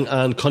Chang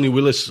and Connie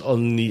Willis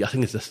on I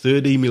think it's the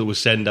 3rd email we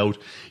send out.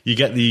 You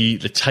get the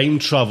time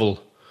travel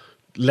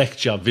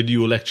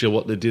video lecture,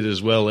 what they did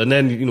as well. And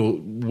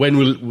then, when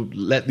we'll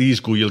let these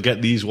go, you'll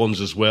get these ones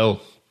as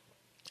well.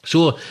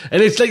 So,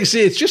 and it's like you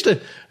say, it's just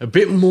a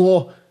bit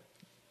more,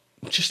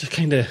 just a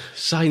kind of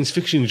science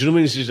fiction. Do you know what I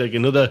mean? It's just like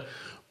another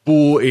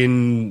bow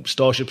in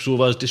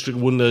StarShipSofa's District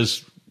of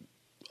Wonders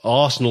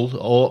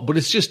arsenal, but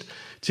it's just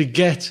to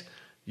get,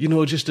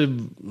 just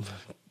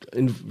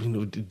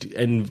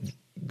and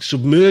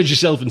submerge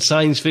yourself in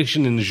science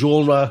fiction and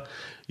genre,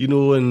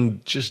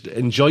 and just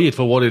enjoy it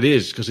for what it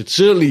is, because it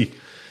certainly,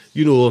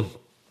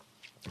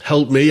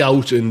 helped me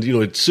out, and,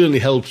 it certainly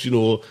helps,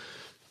 a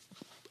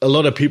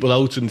lot of people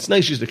out, and it's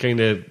nice just to kind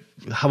of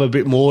have a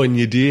bit more in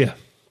your day.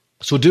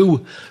 So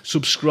do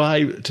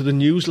subscribe to the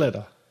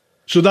newsletter.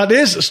 So that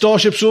is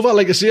StarShipSofa.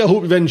 Like I say, I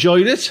hope you've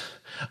enjoyed it.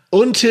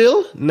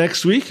 Until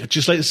next week, I'd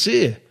just like to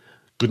say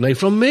good night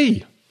from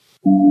me.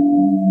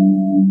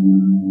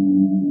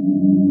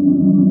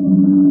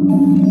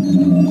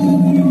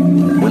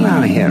 Will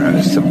our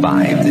heroes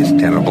survive this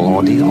terrible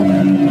ordeal?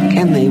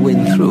 Can they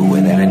win through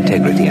with their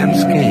integrity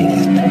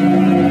unscathed?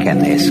 Can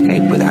they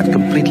escape without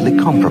completely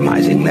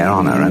compromising their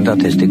honor and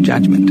artistic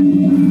judgment?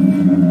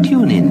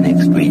 Tune in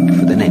next week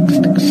for the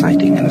next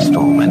exciting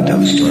installment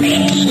of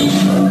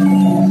StarShipSofa.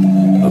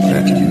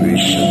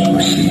 Evacuation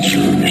procedure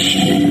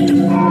initiated.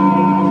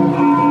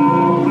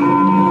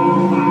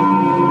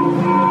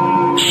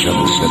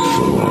 Shuttle set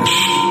for launch.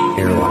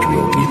 Airlock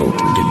will be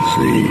opened in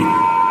 3,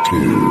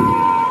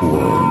 2,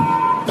 1.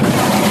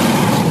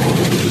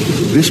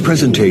 This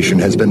presentation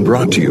has been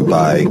brought to you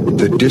by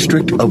the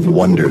District of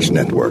Wonders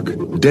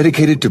Network,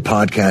 dedicated to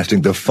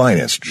podcasting the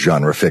finest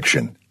genre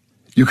fiction.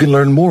 You can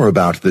learn more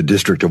about the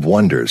District of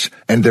Wonders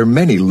and their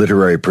many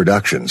literary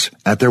productions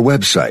at their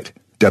website,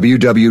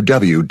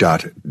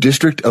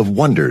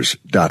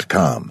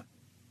 www.districtofwonders.com.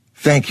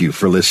 Thank you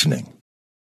for listening.